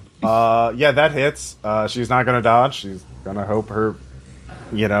 Yeah. Yeah, that hits. She's not going to dodge. She's going to hope her,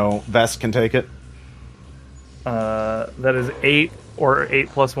 vest can take it. That is 8 or 8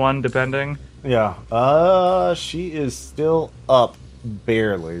 plus 1, depending. Yeah. She is still up,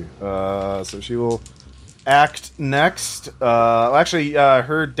 barely. So she will act next. Actually,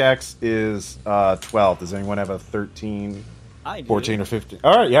 her dex is 12. Does anyone have a 13, 14, or 15?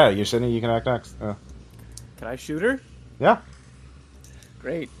 All right, yeah, Yersinia, you can act next. Can I shoot her? Yeah.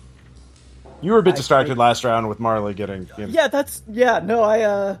 Great. You were a bit distracted last round with Marley getting... Yeah, that's very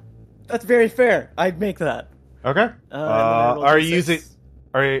fair. I'd make that. Okay. Are you using...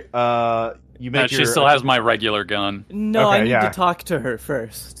 you make she still has my regular gun. No, okay, I need to talk to her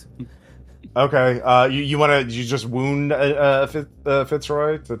first. Okay. You just wound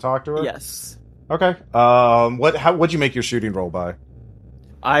Fitzroy to talk to her? Yes. Okay. What'd you make your shooting roll by?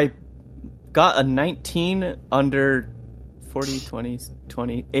 I got a 19 under 40,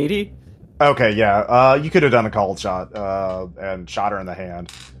 20, 80. Okay, yeah. You could have done a cold shot and shot her in the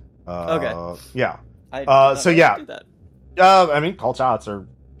hand. Okay. Yeah. Do that. I mean, cold shots are,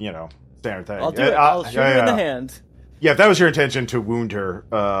 standard thing. I'll do it. I'll shoot her in the hand. Yeah, if that was your intention to wound her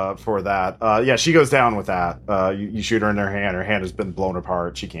for that, yeah, she goes down with that. You shoot her in her hand. Her hand has been blown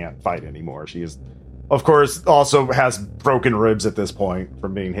apart. She can't fight anymore. She is, of course, also has broken ribs at this point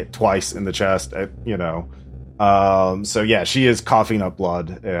from being hit twice in the chest. So yeah, she is coughing up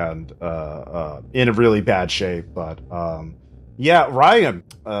blood and in a really bad shape. But yeah, Ryan,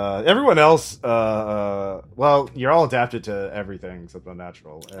 everyone else, well, you're all adapted to everything except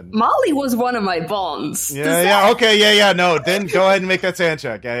unnatural. And Marley was one of my bonds. Yeah. No, then go ahead and make that sand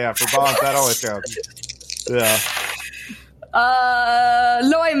check. Yeah, for bonds, that always counts. Yeah.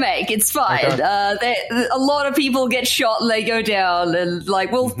 No, I make. It's fine. Okay. A lot of people get shot and they go down, and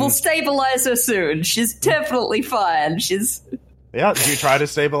we'll stabilize her soon. She's definitely fine. Yeah. Did you try to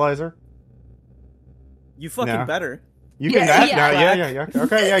stabilize her? You fucking better. You can act now. Yeah.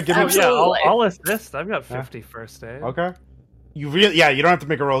 Okay. Yeah. Give me. Yeah. I'll assist. I've got 50 first aid. Okay. You don't have to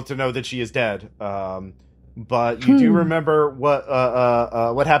make a roll to know that she is dead. But you do remember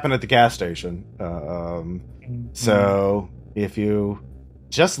what happened at the gas station. So if you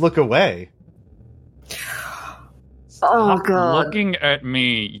just look away. Oh God! Looking at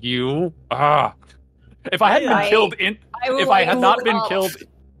me, you. If I hadn't been killed if I had not been killed.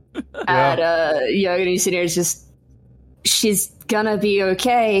 At Jørgen sitting just. She's gonna be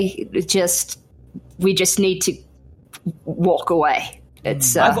okay. We just need to walk away.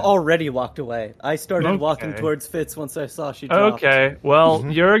 I've already walked away. I started walking towards Fitz once I saw she dropped. Okay, well,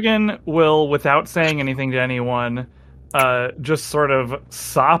 Jørgen will, without saying anything to anyone, just sort of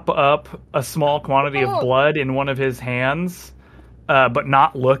sop up a small quantity of blood in one of his hands, but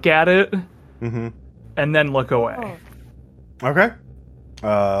not look at it, and then look away. Okay.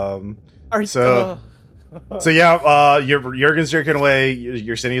 So yeah, Jørgen's looking away.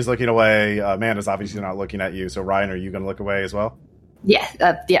 Yersinia's looking away. Amanda's obviously not looking at you. So Ryan, are you going to look away as well? Yeah.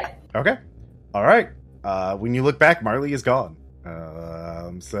 Okay. All right. When you look back, Marley is gone.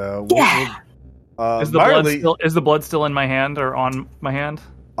 Is the blood still in my hand or on my hand?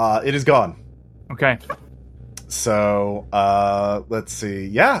 It is gone. Okay. So let's see.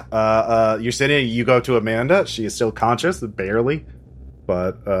 Yeah. Yersinia, you go to Amanda. She is still conscious, barely.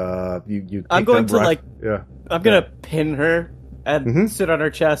 But you I'm going to I'm gonna pin her and sit on her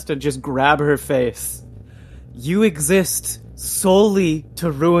chest and just grab her face. You exist solely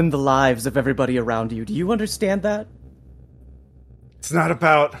to ruin the lives of everybody around you. Do you understand that? It's not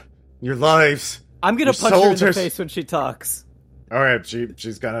about your lives. I'm gonna punch her in the face when she talks. All right,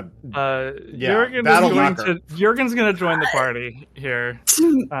 she's gonna. Jørgen's gonna join the party here.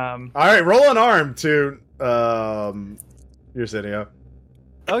 All right, roll an arm to Yersinia.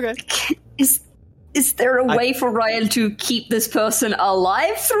 Okay. Is there a way for Ryan to keep this person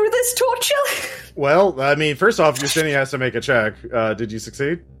alive through this torture? Well, I mean, first off, Yersinia has to make a check. Did you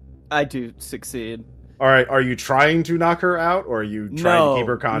succeed? I do succeed. All right, are you trying to knock her out, or are you trying to keep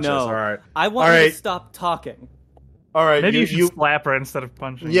her conscious? No. All right. I want you to stop talking. All right. Maybe you should slap her instead of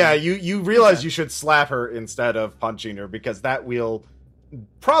punching her. Yeah, you realize you should slap her instead of punching her, because that will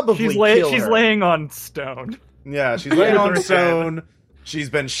probably kill her. She's laying on stone. Yeah, she's laying on stone.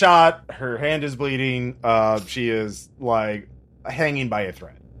 She's been shot. Her hand is bleeding. She is, like, hanging by a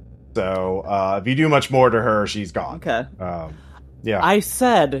thread. So, if you do much more to her, she's gone. Okay. Yeah. I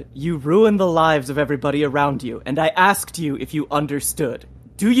said you ruined the lives of everybody around you, and I asked you if you understood.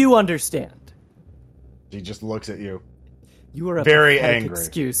 Do you understand? She just looks at you. You are a very pathetic angry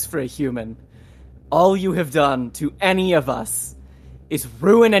excuse for a human. All you have done to any of us is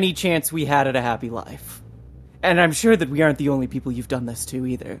ruin any chance we had at a happy life. And I'm sure that we aren't the only people you've done this to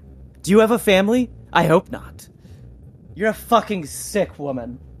either. Do you have a family? I hope not. You're a fucking sick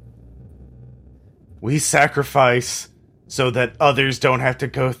woman. We sacrifice so that others don't have to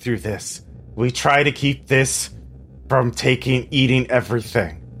go through this. We try to keep this from eating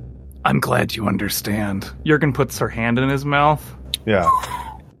everything. I'm glad you understand. Jørgen puts her hand in his mouth. Yeah.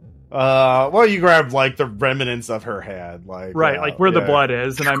 Well, you grab, like, the remnants of her hand, like like where the blood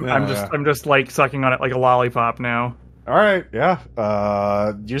is, and I'm just like sucking on it like a lollipop now. All right, yeah.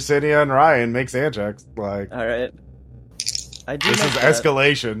 Yersinia and Ryan make sand checks. Like, all right. This is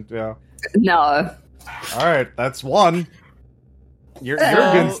escalation. Yeah. No. All right, that's one.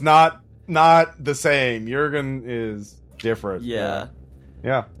 Jørgen's not the same. Jørgen is different. Yeah.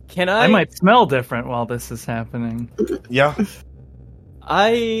 Yeah. Can I? I might smell different while this is happening. Yeah. Do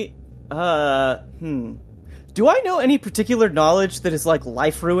I know any particular knowledge that is, like,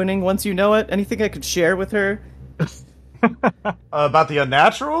 life-ruining once you know it? Anything I could share with her? About the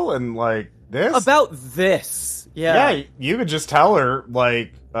unnatural and, like, this? About this. Yeah. Yeah, you could just tell her,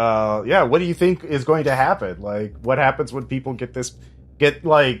 like, what do you think is going to happen? Like, what happens when people give me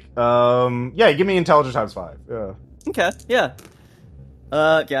intelligence times 5. Yeah. Okay, yeah.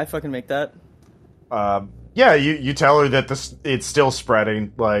 I fucking make that. Yeah, you tell her that it's still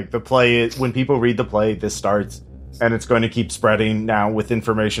spreading. Like, the play, when people read the play, this starts, and it's going to keep spreading now with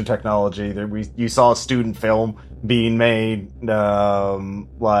information technology. You saw a student film being made.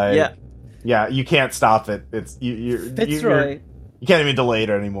 Yeah, you can't stop it. It's Fitzroy. You can't even delay it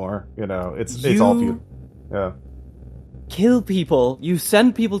anymore. You know, it's all beautiful. Yeah. Kill people. You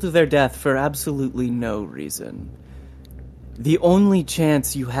send people to their death for absolutely no reason. The only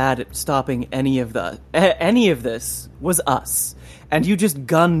chance you had at stopping any of this was us, and you just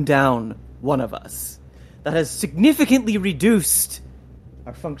gunned down one of us. That has significantly reduced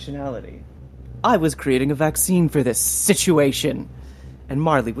our functionality. I was creating a vaccine for this situation, and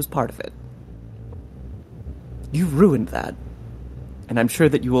Marley was part of it. You ruined that, and I'm sure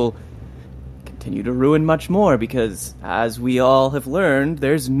that you will continue to ruin much more, because, as we all have learned,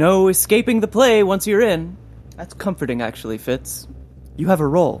 there's no escaping the play once you're in. That's comforting, actually, Fitz. You have a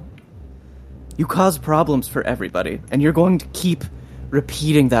role. You cause problems for everybody, and you're going to keep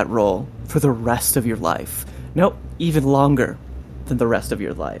repeating that role for the rest of your life. No, even longer than the rest of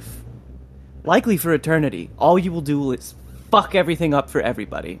your life. Likely for eternity. All you will do is fuck everything up for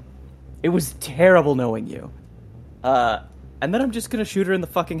everybody. It was terrible knowing you. And then I'm just gonna shoot her in the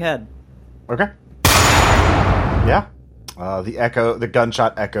fucking head. Okay. Yeah. The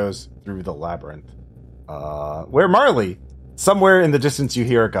gunshot echoes through the labyrinth. Where Marley, somewhere in the distance you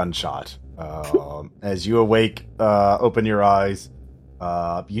hear a gunshot. As you awake, open your eyes.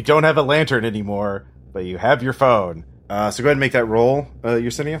 You don't have a lantern anymore, but you have your phone. So go ahead and make that roll,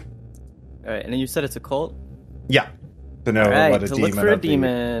 Yersinia. Alright, and then you said it's a cult? Yeah. To know what a demon look for a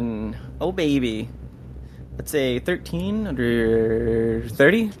demon. Oh, baby. Let's say 13 under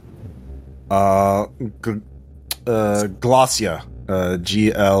 30? Glacia. Glasya.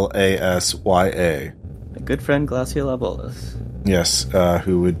 My good friend Glacia Labolas. Yes,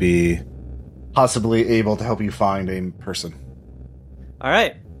 who would be possibly able to help you find a person.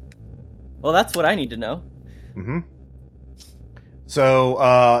 Alright. Well, that's what I need to know. Mm-hmm.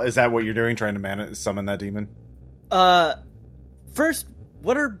 So, is that what you're doing, trying to summon that demon? First,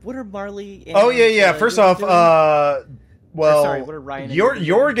 what are Marley and... Oh, yeah. First off, what are Ryan and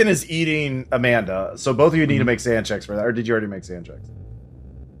Jørgen is eating Amanda, so both of you need to make sand checks for that, or did you already make sand checks?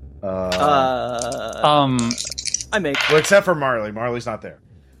 I make... Well, except for Marley. Marley's not there.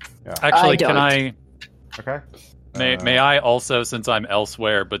 Yeah. Actually, can I... Okay. May I also, since I'm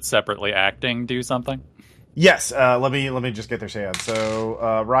elsewhere but separately acting, do something? Yes, let me just get their sand.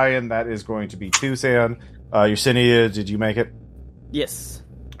 So, Ryan, that is going to be 2 sand. Yersinia, did you make it? Yes.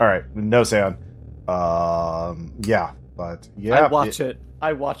 Alright, no sand. Yeah, but yeah.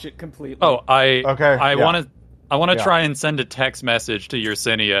 I watch it completely. Oh, I I want to try and send a text message to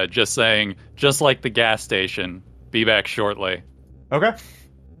Yersinia just saying, just like the gas station, be back shortly. Okay.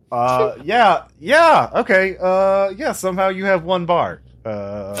 Okay. Somehow you have one bar.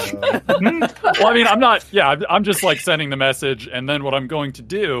 Well, I mean, I'm not. Yeah, I'm just like sending the message, and then what I'm going to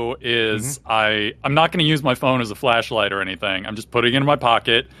do is I'm not going to use my phone as a flashlight or anything. I'm just putting it in my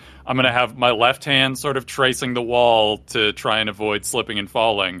pocket. I'm going to have my left hand sort of tracing the wall to try and avoid slipping and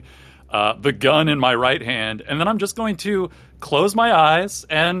falling. The gun in my right hand, and then I'm just going to close my eyes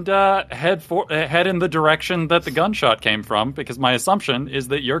and head in the direction that the gunshot came from, because my assumption is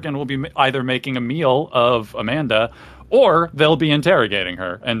that Jørgen will be either making a meal of Amanda or they'll be interrogating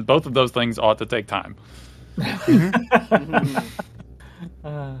her, and both of those things ought to take time.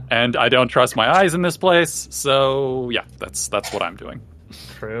 And I don't trust my eyes in this place, so yeah, that's what I'm doing.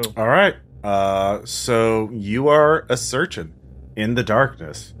 True. All right. So you are a searching in the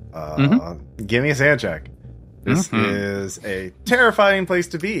darkness. Give me a sand check. This is a terrifying place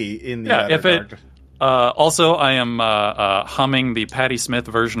to be in the darkness. Also, I am humming the Patti Smith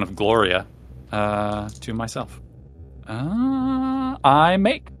version of Gloria to myself. I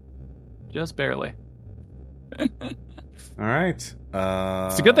make. Just barely. All right.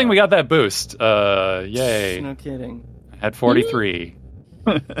 It's a good thing we got that boost. Yay. No kidding. At 43.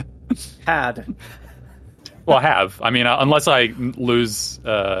 Had. Well, have. I mean, unless I lose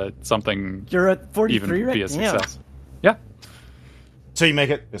something. You're at 43 even right be a now. success. Yeah. So you make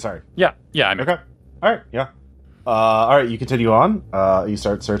it. Sorry. Yeah, I make it. Okay. All right. Yeah. All right. You continue on. You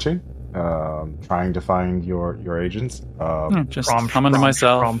start searching, trying to find your agents. Just humming to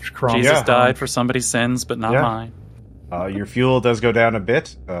myself. Jesus died for somebody's sins, but not mine. Your fuel does go down a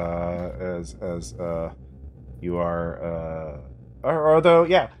bit as you are. Although,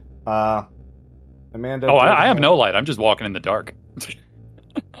 Amanda. Oh, I have no light. I'm just walking in the dark.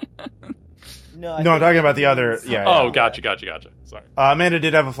 No, I'm talking about the other. Yeah. Oh, gotcha. Sorry. Amanda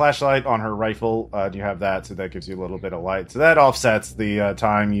did have a flashlight on her rifle. You have that, so that gives you a little bit of light. So that offsets the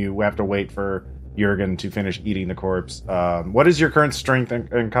time you have to wait for Jørgen to finish eating the corpse. What is your current strength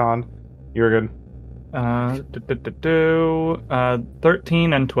and con, Jørgen?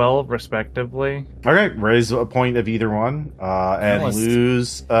 13 and 12 respectively. Okay, raise a point of either one, and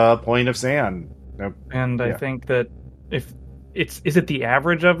lose a point of sand. Nope. And I think that if is it the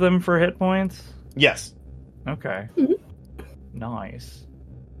average of them for hit points? Yes. Okay. Nice.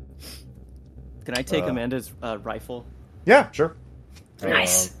 Can I take Amanda's rifle? Yeah, sure.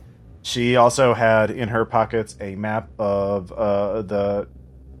 Nice. She also had in her pockets a map of the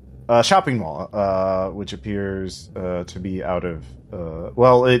shopping mall, which appears to be out of.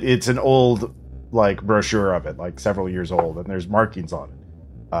 It's an old brochure of it, several years old, and there's markings on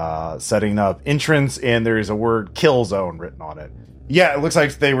it, setting up entrance, and there is a word "kill zone" written on it. Yeah, it looks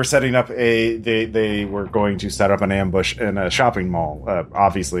like they were setting up they were going to set up an ambush in a shopping mall,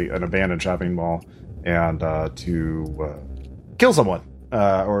 obviously an abandoned shopping mall, and to kill someone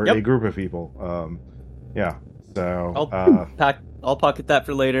or a group of people. So I'll pocket that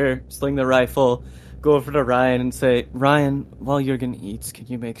for later. Sling the rifle. Go over to Ryan and say, Ryan, while Jørgen eats, can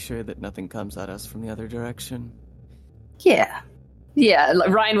you make sure that nothing comes at us from the other direction? Yeah. Yeah,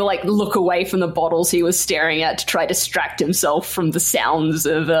 Ryan will look away from the bottles he was staring at to try to distract himself from the sounds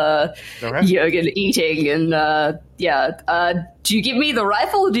of Jørgen eating. And do you give me the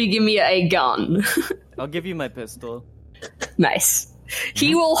rifle or do you give me a gun? I'll give you my pistol. Nice.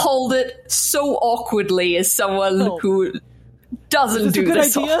 He will hold it so awkwardly as someone who doesn't do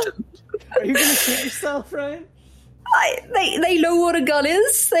this often. Are you going to shoot yourself, Ryan? They know what a gun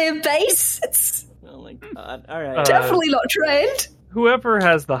is. They have base. Oh my god. All right. Definitely not trained. Whoever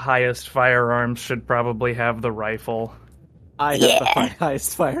has the highest firearms should probably have the rifle. I have the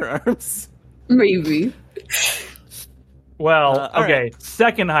highest firearms. Maybe. Well, okay. Right.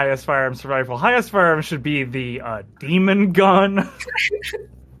 Second highest firearms rifle. Highest firearms should be the demon gun.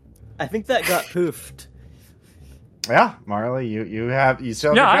 I think that got poofed. Yeah, Marley, you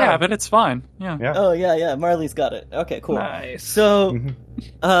still have I have it. It's fine. Yeah. Oh, yeah. Marley's got it. Okay, cool. Nice. So,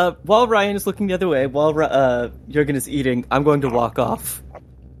 while Ryan is looking the other way, while Jørgen is eating, I'm going to walk off.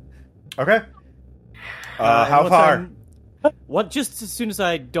 Okay. How far? Just as soon as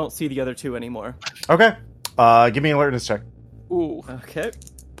I don't see the other two anymore. Okay. Give me an alertness check. Ooh. Okay.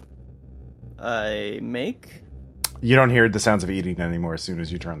 I make. You don't hear the sounds of eating anymore as soon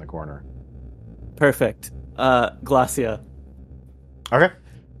as you turn the corner. Perfect. Glacia. Okay.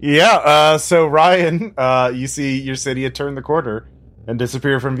 Yeah, so Ryan, you see Yersinia turn the corner and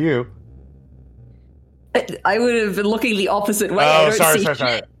disappear from view. I would have been looking the opposite way. Oh, sorry.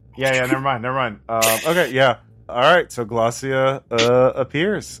 Yeah, never mind. Okay, yeah. All right, so Glacia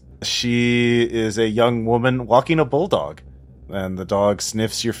appears. She is a young woman walking a bulldog, and the dog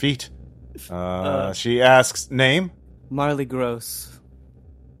sniffs your feet. She asks, name? Marley Gross.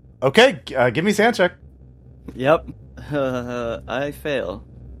 Okay, give me sand check. Yep. I fail.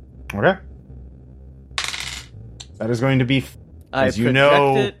 Okay. That is going to be, I as you project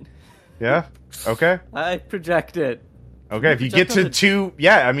know... it. Yeah? Okay. I project it. Okay, if you get to 2...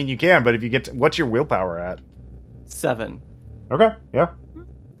 Yeah, I mean, you can, but if you get to... What's your willpower at? 7. Okay, yeah.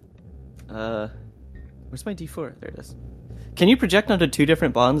 Where's my D4? There it is. Can you project onto 2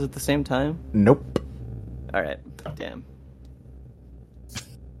 different bonds at the same time? Nope. Alright. Damn.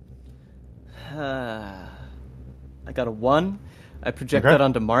 I got a 1. I project that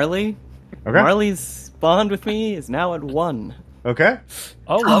onto Marley. Okay. Marley's bond with me is now at 1. Okay.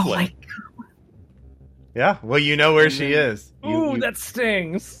 Oh, lovely. Yeah, well, you know where she is. Ooh, that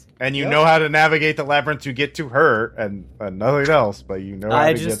stings. And you know how to navigate the labyrinth to get to her, and nothing else, but you know how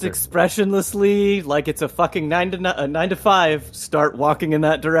I to just get there. expressionlessly, like it's a fucking 9 to 5, start walking in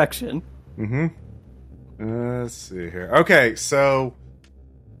that direction. Let's see here. Okay, so...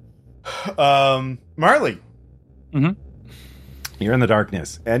 Marley. You're in the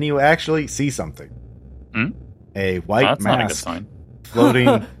darkness, and you actually see something. A white mask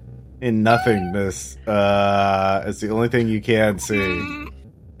floating in nothingness. It's the only thing you can see.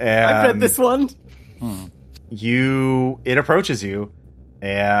 And I've read this one. It approaches you,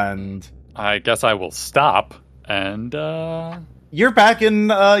 and I guess I will stop, and you're back in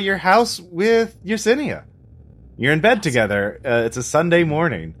your house with Yersinia. You're in bed together. It's a Sunday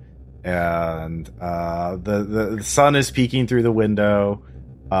morning, and the sun is peeking through the window,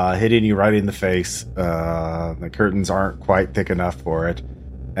 hitting you right in the face. The curtains aren't quite thick enough for it,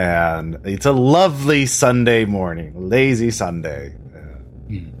 and it's a lovely Sunday morning, lazy Sunday.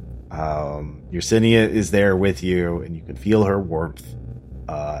 Yersinia is there with you, and you can feel her warmth,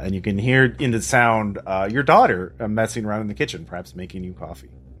 and you can hear in the sound your daughter messing around in the kitchen, perhaps making you coffee.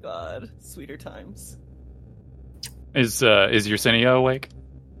 God, sweeter times. Is Yersinia awake?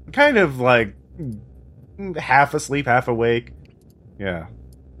 Kind of like half asleep, half awake. Yeah.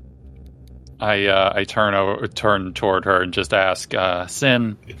 I turn toward her and just ask,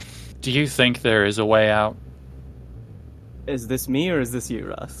 Sin, do you think there is a way out? Is this me or is this you,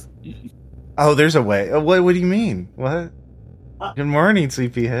 Russ? Oh, there's a way. What do you mean? What? Good morning,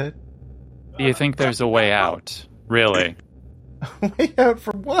 sleepyhead. Do you think there's a way out? Really? Way out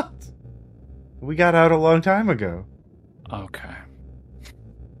from what? We got out a long time ago. Okay.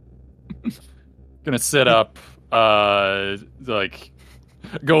 Gonna sit up, go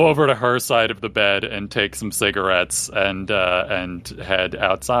over to her side of the bed and take some cigarettes and head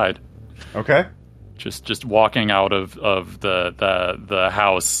outside. Okay. Just walking out of the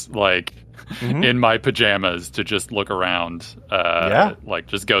house, in my pajamas to just look around.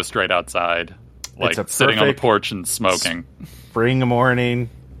 Just go straight outside. Sitting on the porch and smoking. Spring morning.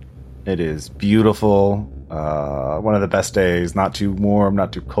 It is beautiful. One of the best days. Not too warm,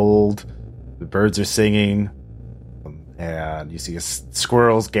 not too cold. The birds are singing. And you see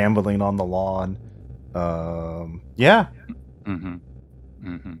squirrels gambling on the lawn. Yeah.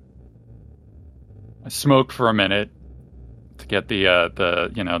 I smoke for a minute to get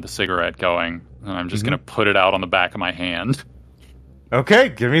the cigarette going, and I'm just gonna put it out on the back of my hand. Okay,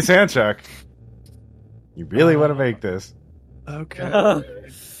 give me a sand check. You really want to make this? Okay.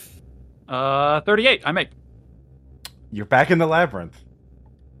 38. I make. You're back in the labyrinth,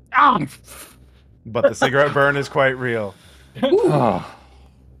 but the cigarette burn is quite real. Is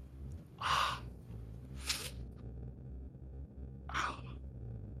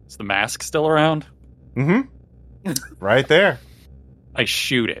the mask still around? Right there. I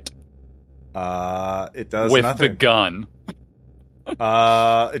shoot it. It does with nothing. the gun.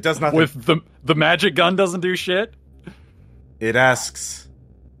 It does nothing. With the magic gun doesn't do shit. It asks.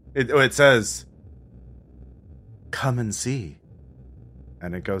 It says, "Come and see,"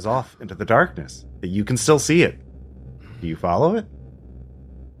 and it goes off into the darkness. You can still see it. Do you follow it?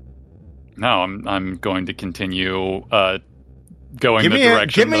 No, I'm going to continue going the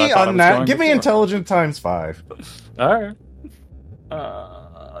direction. Give me intelligence times 5. All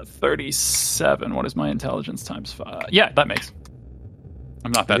right. 37. What is my intelligence times 5? Yeah, that makes.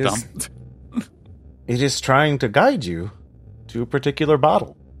 I'm not that dumb. It is trying to guide you to a particular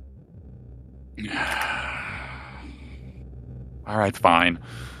bottle. All right, fine.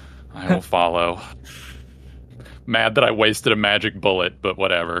 I will follow. Mad that I wasted a magic bullet, but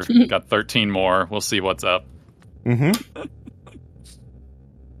whatever. Got 13 more. We'll see what's up.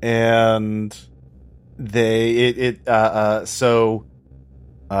 And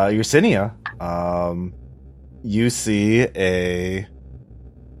Yersinia, you see a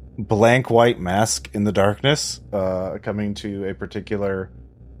blank white mask in the darkness, coming to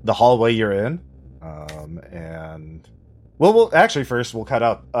the hallway you're in. And we'll actually first we'll cut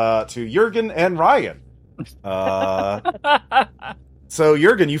up to Jørgen and Ryan. So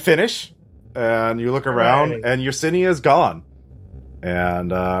Jørgen, you finish and you look around, and Yersinia is gone.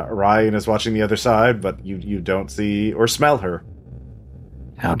 And Ryan is watching the other side, but you don't see or smell her.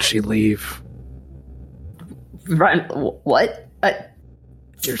 How'd she leave? Ryan, what?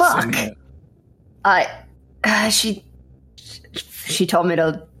 Fuck. She told me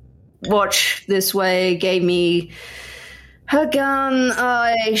to watch this way, gave me her gun.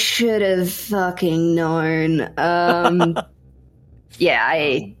 I should have fucking known.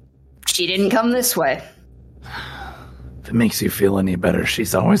 She didn't come this way. If it makes you feel any better,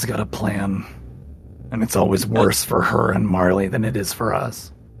 she's always got a plan. And it's always worse for her and Marley than it is for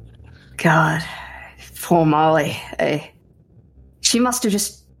us. God, poor Marley. She must have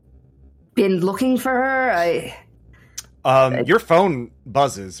just been looking for her. Your phone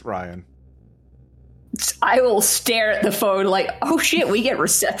buzzes, Ryan. I will stare at the phone like, oh shit, we get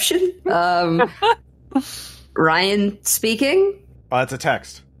reception? Ryan speaking? It's a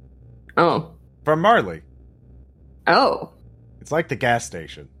text. Oh. From Marley. Oh. It's like the gas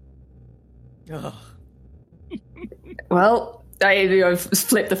station. Ugh. Well, I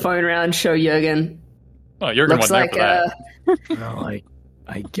flip the phone around and show Jørgen. Oh, Jørgen Looks wasn't there for that. Well,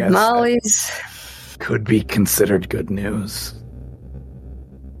 I guess Molly's that could be considered good news.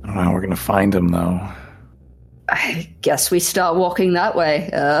 I don't know how we're going to find him, though. I guess we start walking that way.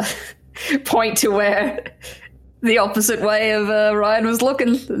 Point to where the opposite way of Ryan was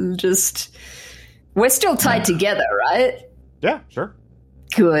looking. Just, we're still tied together, right? Yeah, sure.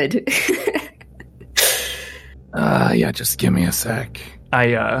 Good. Yeah, just give me a sec.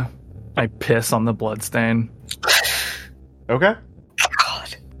 I piss on the bloodstain. Okay.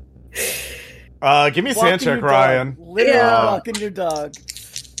 God. Give me a sand check, Ryan. Walking your dog.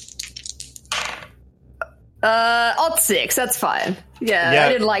 Odd 6, that's fine. Yeah, I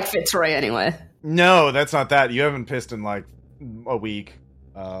didn't like Fitzroy anyway. No, that's not that. You haven't pissed in like a week.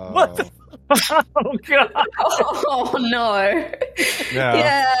 What the? Oh god! Oh no!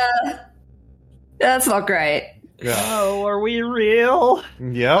 Yeah, that's not great. Yeah. Oh, are we real?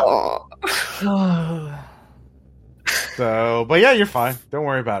 Yep. Oh. So, but yeah, you're fine. Don't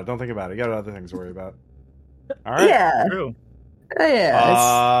worry about it. Don't think about it. You got other things to worry about. All right. Yeah. True.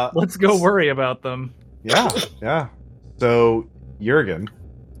 Yeah. Let's go worry about them. Yeah. So, Jørgen,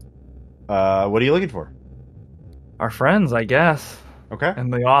 what are you looking for? Our friends, I guess. Okay.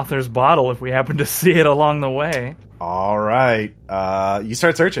 And the author's bottle if we happen to see it along the way. All right. You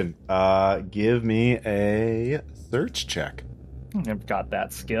start searching. Give me a search check. I've got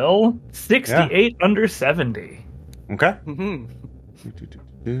that skill. 68 under 70. Okay.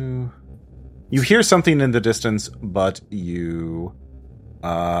 Mm-hmm. You hear something in the distance, but you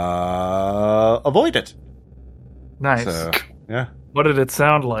avoid it. Nice. So, yeah. What did it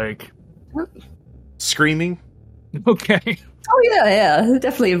sound like? Screaming. Okay. Oh yeah.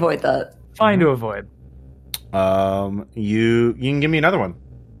 Definitely avoid that. Fine to avoid. You can give me another one.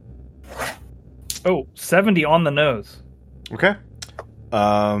 Oh, 70 on the nose. Okay.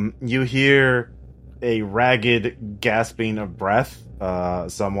 You hear a ragged gasping of breath.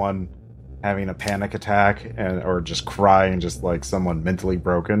 Someone having a panic attack or just crying, just like someone mentally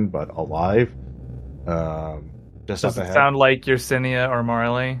broken but alive. Just Does up it ahead. sound like Yersinia or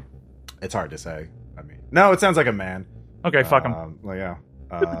Marley? It's hard to say. I mean, no, it sounds like a man. Okay, fuck him. Well, yeah.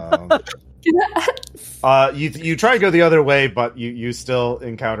 You try to go the other way, but you still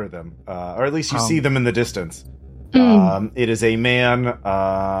encounter them, or at least you see them in the distance. It is a man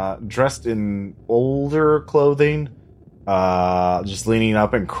dressed in older clothing, just leaning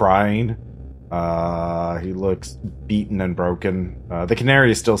up and crying. He looks beaten and broken. The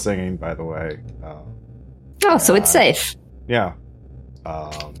canary is still singing, by the way. So it's safe. Yeah.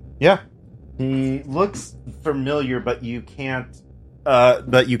 Yeah. He looks familiar, but you can't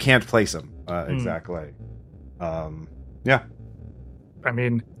place him exactly. Yeah. I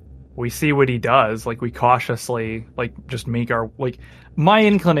mean, we see what he does. Like, we cautiously, just make our... my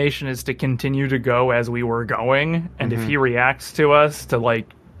inclination is to continue to go as we were going, and if he reacts to us, to,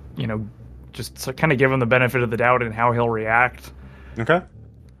 just kind of give him the benefit of the doubt in how he'll react. Okay.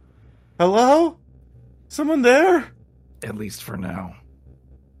 Hello? Someone there? At least for now.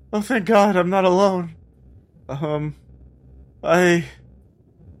 Oh, thank God, I'm not alone. I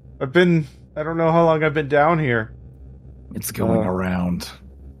don't know how long I've been down here. It's going around.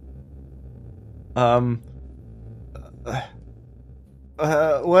 What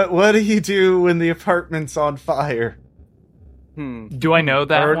do you do when the apartment's on fire? Do I know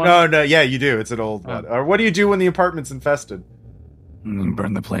that one? No, yeah, you do. It's an old one. Or what do you do when the apartment's infested?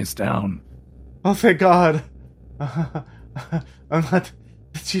 Burn the place down. Oh, thank God. I'm not...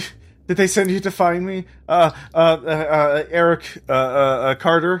 Did they send you to find me? Eric,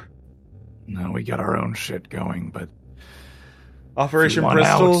 Carter? No, we got our own shit going, but... Operation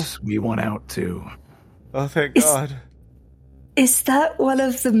Bristol? We want out, too. Oh, thank God. Is that one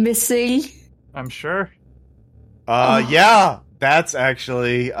of the missing? I'm sure. Yeah. That's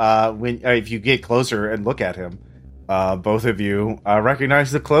actually, when if you get closer and look at him, both of you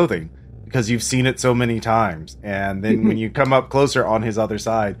recognize the clothing, because you've seen it so many times. And then when you come up closer on his other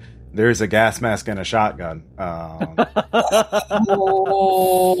side, there's a gas mask and a shotgun. What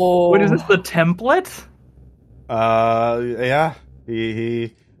is this, the template? Yeah.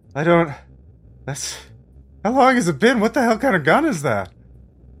 I don't... That's... How long has it been? What the hell kind of gun is that?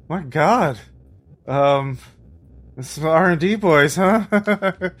 My God. This is R&D boys, huh?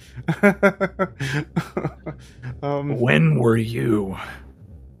 When were you?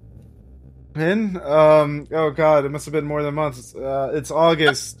 When? Oh God, it must have been more than a month. It's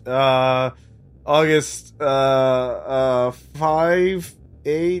August. August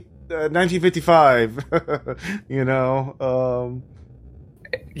 1955. You know.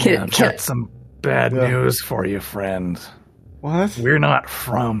 I've got some bad news for you, friend. What? We're not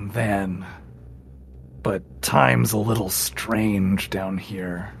from then. But time's a little strange down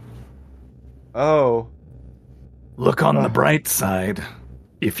here. Oh. Look on the bright side.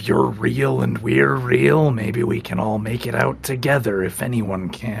 If you're real and we're real, maybe we can all make it out together if anyone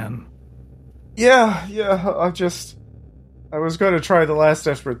can. Yeah, I was going to try the last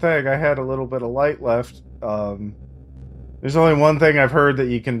desperate thing. I had a little bit of light left. There's only one thing I've heard that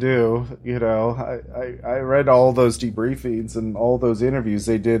you can do. You know, I read all those debriefings and all those interviews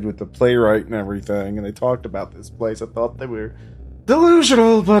they did with the playwright and everything, and they talked about this place. I thought they were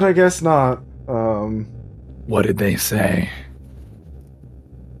delusional, but I guess not. What did they say?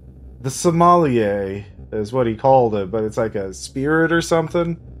 The sommelier is what he called it, but it's like a spirit or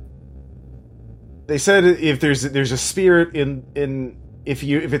something. They said if there's a spirit in if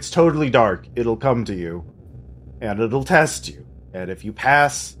it's totally dark, it'll come to you. And it'll test you. And if you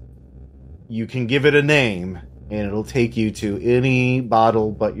pass, you can give it a name, and it'll take you to any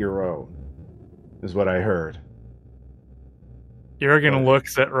bottle but your own, is what I heard. Jørgen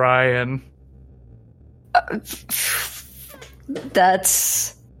looks at Ryan.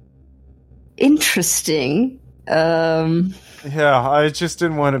 That's interesting. Yeah, I just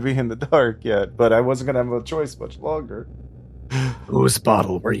didn't want to be in the dark yet, but I wasn't going to have a choice much longer. Whose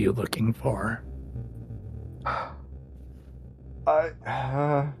bottle were you looking for?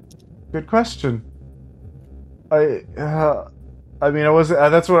 Good question. I mean, I was.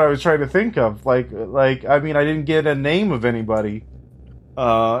 That's what I was trying to think of. I mean, I didn't get a name of anybody.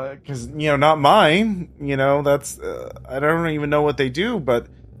 Because not mine. That's. I don't even know what they do. But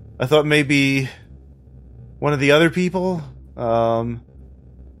I thought maybe one of the other people. What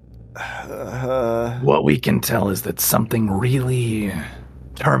we can tell is that something really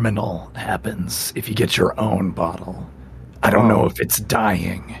terminal happens if you get your own bottle. I don't know if it's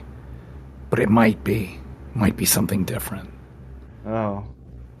dying, but it might be. Might be something different. Oh.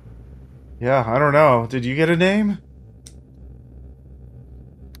 Yeah, I don't know. Did you get a name?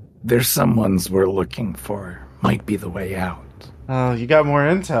 There's some ones we're looking for. Might be the way out. Oh, you got more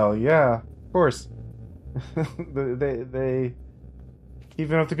intel. Yeah, of course. they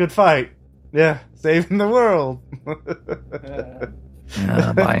keeping up the good fight. Yeah, saving the world.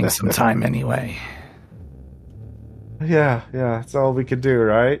 Buying some time anyway. Yeah, that's all we could do,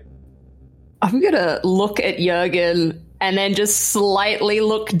 right? I'm gonna look at Jørgen and then just slightly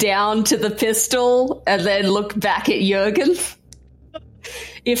look down to the pistol and then look back at Jørgen.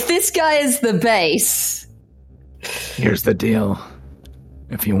 If this guy is the base... Here's the deal.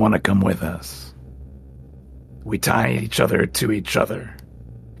 If you want to come with us, we tie each other to each other.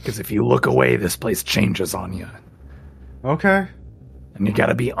 Because if you look away, this place changes on you. Okay. And you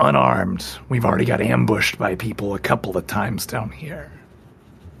gotta be unarmed. We've already got ambushed by people a couple of times down here.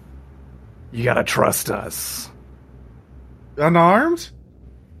 You gotta trust us. Unarmed?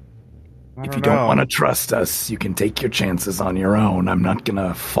 If you don't want to trust us, you can take your chances on your own. I'm not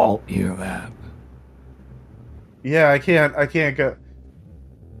gonna fault you that. Yeah, I can't go...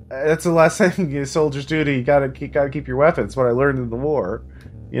 That's the last thing a soldier's duty. You gotta keep your weapons. What I learned in the war.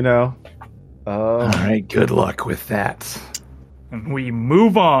 Alright, good luck with that. And we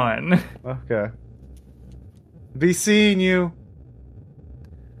move on. Okay. Be seeing you.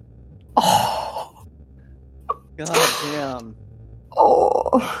 Oh. God damn.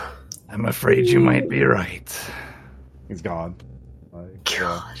 Oh. I'm afraid you might be right. He's gone.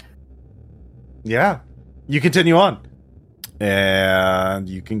 God. Yeah. You continue on. And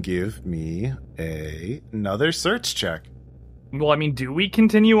you can give me another search check. Well, I mean, do we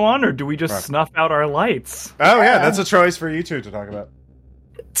continue on, or do we just snuff out our lights? Oh, yeah, that's a choice for you two to talk about.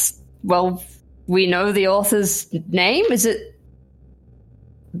 Well, we know the author's name? Is it...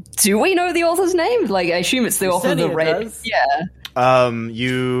 Do we know the author's name? Like, I assume it's the author of the Red... Does. Yeah.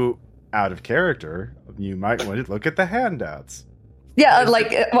 You, out of character, you might want to look at the handouts. Yeah, like,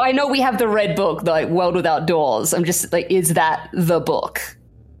 well, I know we have the red book, like, World Without Doors. I'm just, like, is that the book?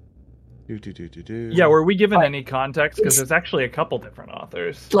 Yeah, were we given any context? Because there's actually a couple different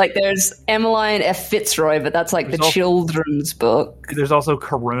authors. Like, there's Emmeline F. Fitzroy, but that's, like, the children's book. There's also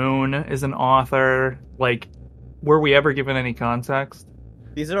Karun is an author. Like, were we ever given any context?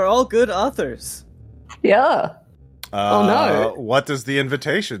 These are all good authors. Yeah. Oh, no. What does the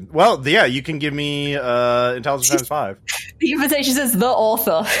invitation... Well, yeah, you can give me intelligence times 5. The invitation says the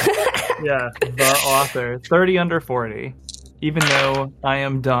author. Yeah, the author. 30 under 40. Even though I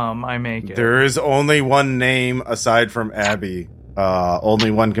am dumb, I make it. There is only one name aside from Abby.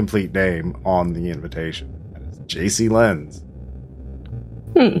 Only one complete name on the invitation. That is J.C. Lenz.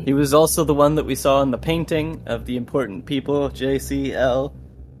 He was also the one that we saw in the painting of the important people, JCL.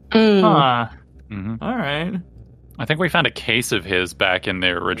 Huh. Mhm. All right. I think we found a case of his back in the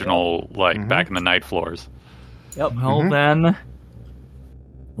original, back in the night floors. Yep. Well, then...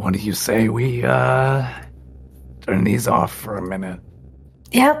 What do you say we turn these off for a minute?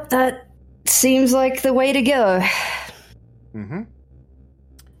 Yep, that seems like the way to go. Mm-hmm.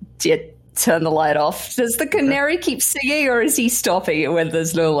 Do you turn the light off? Does the canary keep singing, or is he stopping it when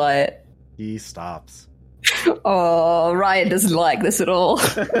there's no light? He stops. Oh, Ryan doesn't like this at all.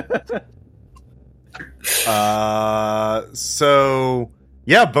 So,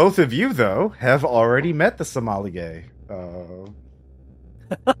 yeah, both of you, though, have already met the Somaligay.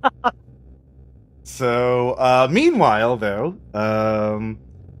 Meanwhile, though,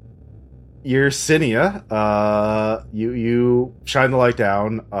 Yersinia, you shine the light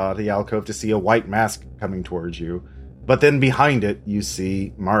down the alcove to see a white mask coming towards you. But then behind it, you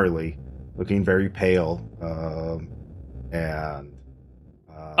see Marley, looking very pale. Oh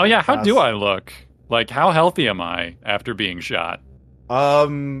yeah, how do I look? Like, how healthy am I after being shot?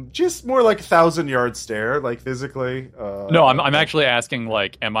 Just more like 1,000-yard stare, like physically. No, I'm actually asking,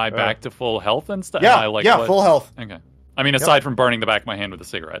 like, am I back to full health and stuff? Yeah, am I, like, full health. Okay. I mean, aside from burning the back of my hand with a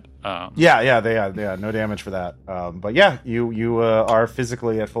cigarette. Yeah, no damage for that. But yeah, you are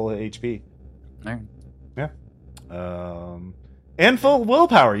physically at full HP. All right. Yeah. And full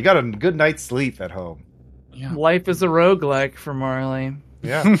willpower. You got a good night's sleep at home. Yeah. Life is a roguelike for Marley.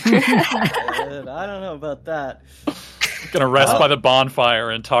 Yeah. I don't know about that. Gonna rest by the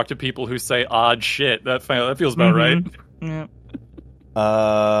bonfire and talk to people who say odd shit. That feels about right. Yeah.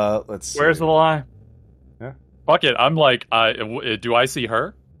 Let's see. Where's the lie? Yeah. Fuck it. I'm like, do I see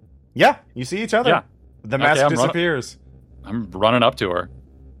her? Yeah, you see each other. Yeah. The mask disappears. I'm running up to her.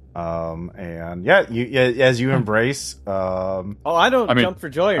 And yeah, as you embrace. I don't jump for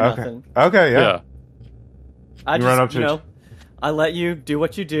joy or nothing. Okay, yeah. I you just, run up to I let you do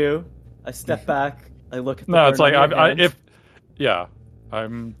what you do. I step back. I look at the No, it's like I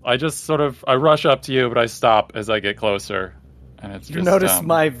just sort of I rush up to you, but I stop as I get closer, and it's you just, notice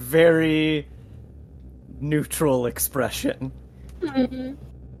my very neutral expression.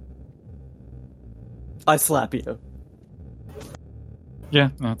 I slap you. Yeah,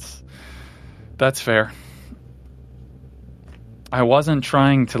 that's fair. I wasn't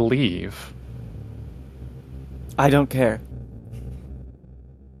trying to leave. I don't care.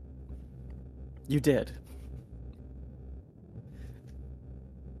 You did.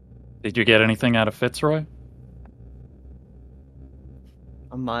 Did you get anything out of Fitzroy?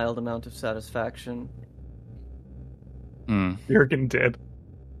 A mild amount of satisfaction. Jørgen did.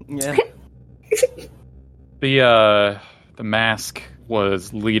 Yeah. The mask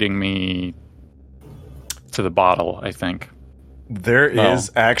was leading me to the bottle, I think. There is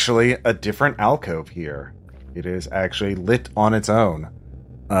actually a different alcove here. It is actually lit on its own,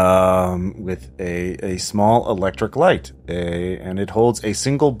 with a small electric light, and it holds a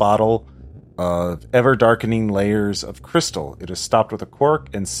single bottle of ever-darkening layers of crystal. It is stopped with a cork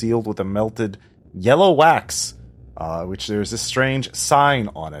and sealed with a melted yellow wax, which there's a strange sign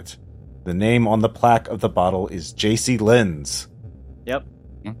on it. The name on the plaque of the bottle is J.C. Lenz. Yep.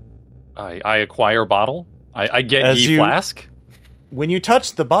 I acquire bottle. I get flask. When you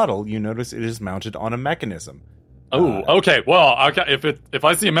touch the bottle, you notice it is mounted on a mechanism. Oh, okay. Well, okay. If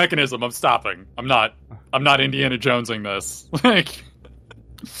I see a mechanism, I'm stopping. I'm not Indiana Jonesing this. Like,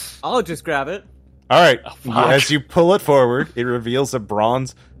 I'll just grab it. All right. As you pull it forward, it reveals a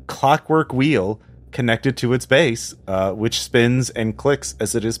bronze clockwork wheel connected to its base, which spins and clicks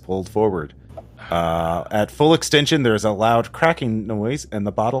as it is pulled forward. At full extension, there's a loud cracking noise, and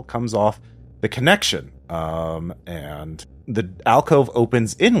the bottle comes off the connection. And the alcove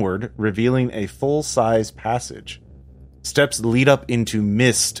opens inward, revealing a full-size passage. Steps lead up into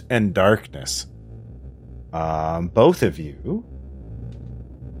mist and darkness. Both of you...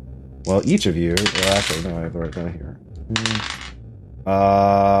 Well, each of you... Well, actually, no, I have the right guy here.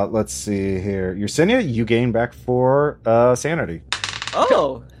 Let's see here. Yersinia, you gain back 4 sanity.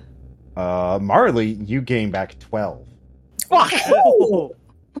 Oh! Marley, you gain back 12. Oh.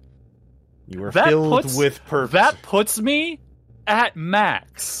 You were filled with purpose. That puts me at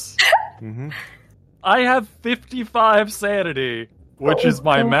max. Mm-hmm. I have 55 sanity, which is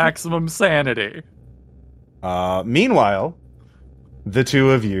my maximum sanity. Meanwhile, the two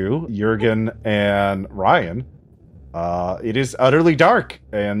of you, Jørgen and Ryan, it is utterly dark,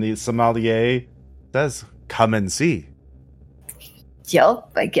 and the sommelier says, "Come and see."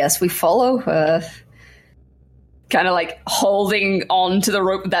 Yup, I guess we follow. Kind of like holding on to the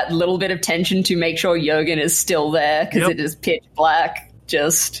rope with that little bit of tension to make sure Jørgen is still there, because it is pitch black.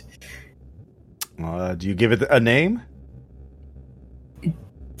 Just... do you give it a name?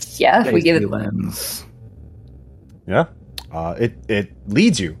 Yeah, we give it... Lens. Yeah. It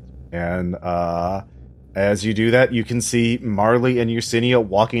leads you, and as you do that, you can see Marley and Yersinia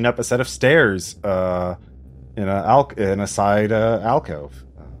walking up a set of stairs in a side alcove.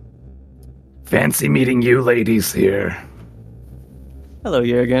 Fancy meeting you ladies here. Hello,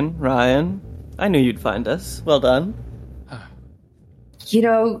 Jørgen, Ryan. I knew you'd find us. Well done. You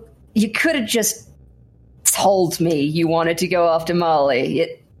know, you could have just told me you wanted to go after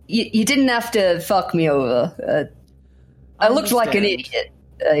Marley. You didn't have to fuck me over. I looked like an idiot.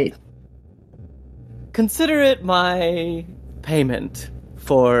 Consider it my payment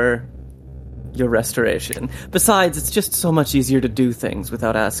for your restoration. Besides, it's just so much easier to do things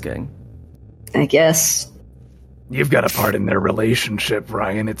without asking. I guess. You've got a part in their relationship,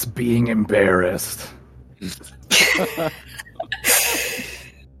 Ryan. It's being embarrassed.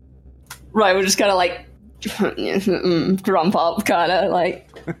 Right, we're just kind of like grump up, kind of like.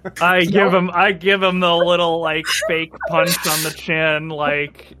 I give him the little like fake punch on the chin,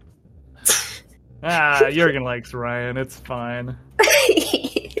 like. Jørgen likes Ryan. It's fine.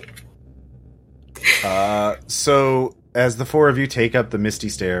 So as the four of you take up the misty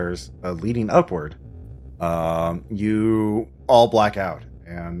stairs leading upward, you all black out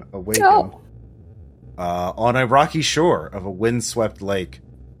and awaken on a rocky shore of a windswept lake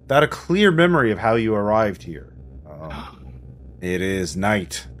without a clear memory of how you arrived here. It is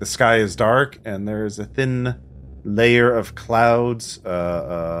night. The sky is dark, and there's a thin layer of clouds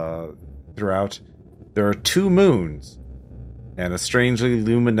throughout. There are 2 moons, and a strangely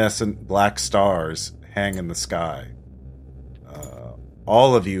luminescent black stars hang in the sky.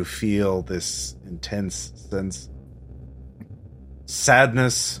 All of you feel this intense sense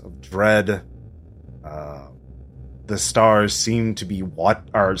sadness, of dread. The stars seem to be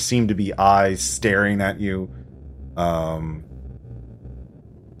eyes staring at you.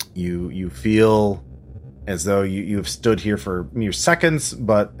 You feel as though you've stood here for mere seconds,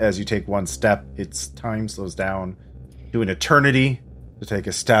 but as you take one step, its time slows down to an eternity to take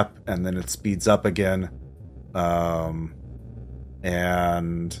a step, and then it speeds up again.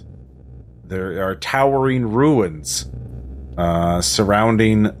 And there are towering ruins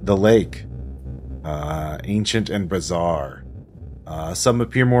surrounding the lake, ancient and bizarre. Some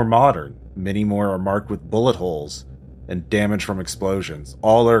appear more modern. Many more are marked with bullet holes and damage from explosions.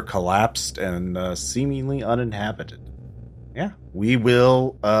 All are collapsed and seemingly uninhabited. Yeah, we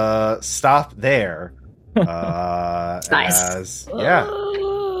will stop there. Nice.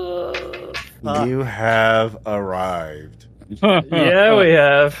 You have arrived. Yeah, we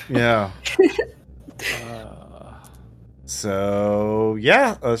have. Yeah. So,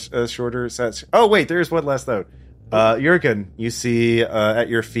 yeah, a shorter set. Oh, wait, there's one last note. Jørgen, you see at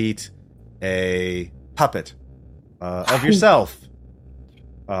your feet a puppet of yourself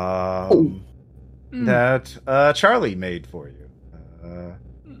that Charlie made for you.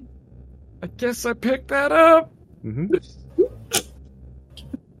 I guess I picked that up. Mm-hmm.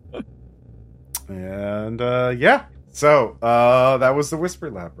 And, yeah. So, that was the Whisper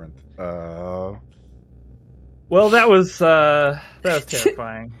Labyrinth. Well, that was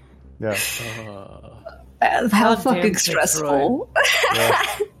terrifying. Yeah. How fucking stressful.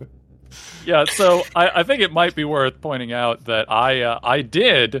 Yeah, so I think it might be worth pointing out that I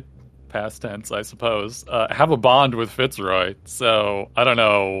did, past tense, I suppose, have a bond with Fitzroy. So I don't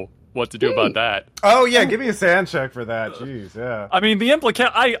know what to do about that. Oh yeah, give me a sand check for that. Jeez, yeah. I mean,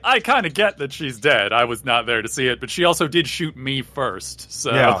 I kind of get that she's dead. I was not there to see it, but she also did shoot me first.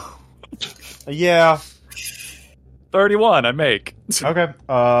 So yeah. 31, I make. Okay.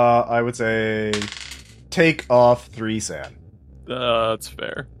 I would say take off 3 sand. That's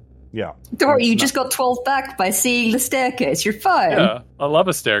fair. Yeah. Don't worry, you just got 12 back by seeing the staircase. You're fine. Yeah, I love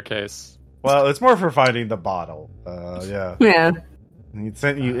a staircase. Well, it's more for finding the bottle. Yeah. Yeah.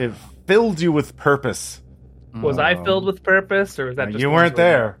 It filled you with purpose. Was I filled with purpose, or was that just you weren't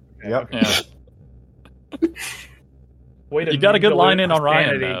there? Yep. Yeah. You got a good line in on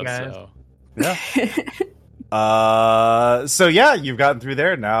Ryan, though, so. Yeah. So yeah, you've gotten through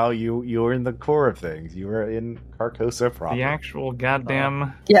there. Now you're in the core of things. You are in Carcosa proper. The actual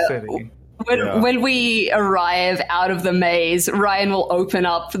goddamn city. When we arrive out of the maze, Ryan will open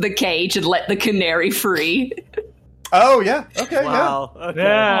up the cage and let the canary free. Oh yeah. Okay. Wow. Okay.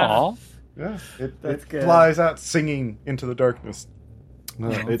 Yeah. Yeah. It good. flies out singing into the darkness.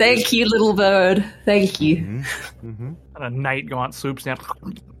 Thank you, little bird. Thank you. Mm-hmm. And a night gaunt swoops down.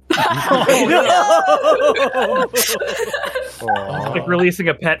 Like releasing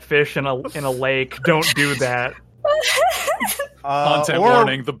a pet fish in a lake. Don't do that. Content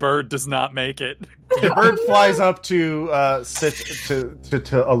warning: the bird does not make it. The bird flies up to sit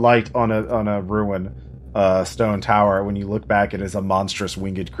to alight on a ruin stone tower. When you look back, it is a monstrous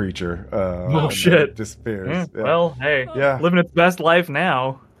winged creature. Shit! It disappears. Yeah. Yeah. Well, hey, living its best life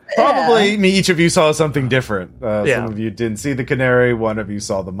now. Probably each of you saw something different. Yeah. Some of you didn't see the canary. One of you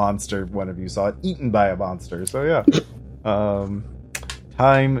saw the monster. One of you saw it eaten by a monster. So yeah,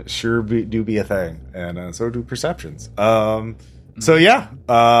 time sure do be a thing, and so do perceptions. So yeah,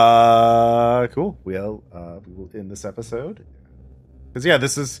 cool. We will end this episode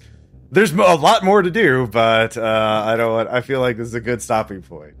because there's a lot more to do, but I feel like this is a good stopping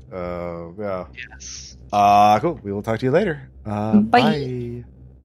point. Yeah. Yes. Cool. We will talk to you later. Bye. Bye.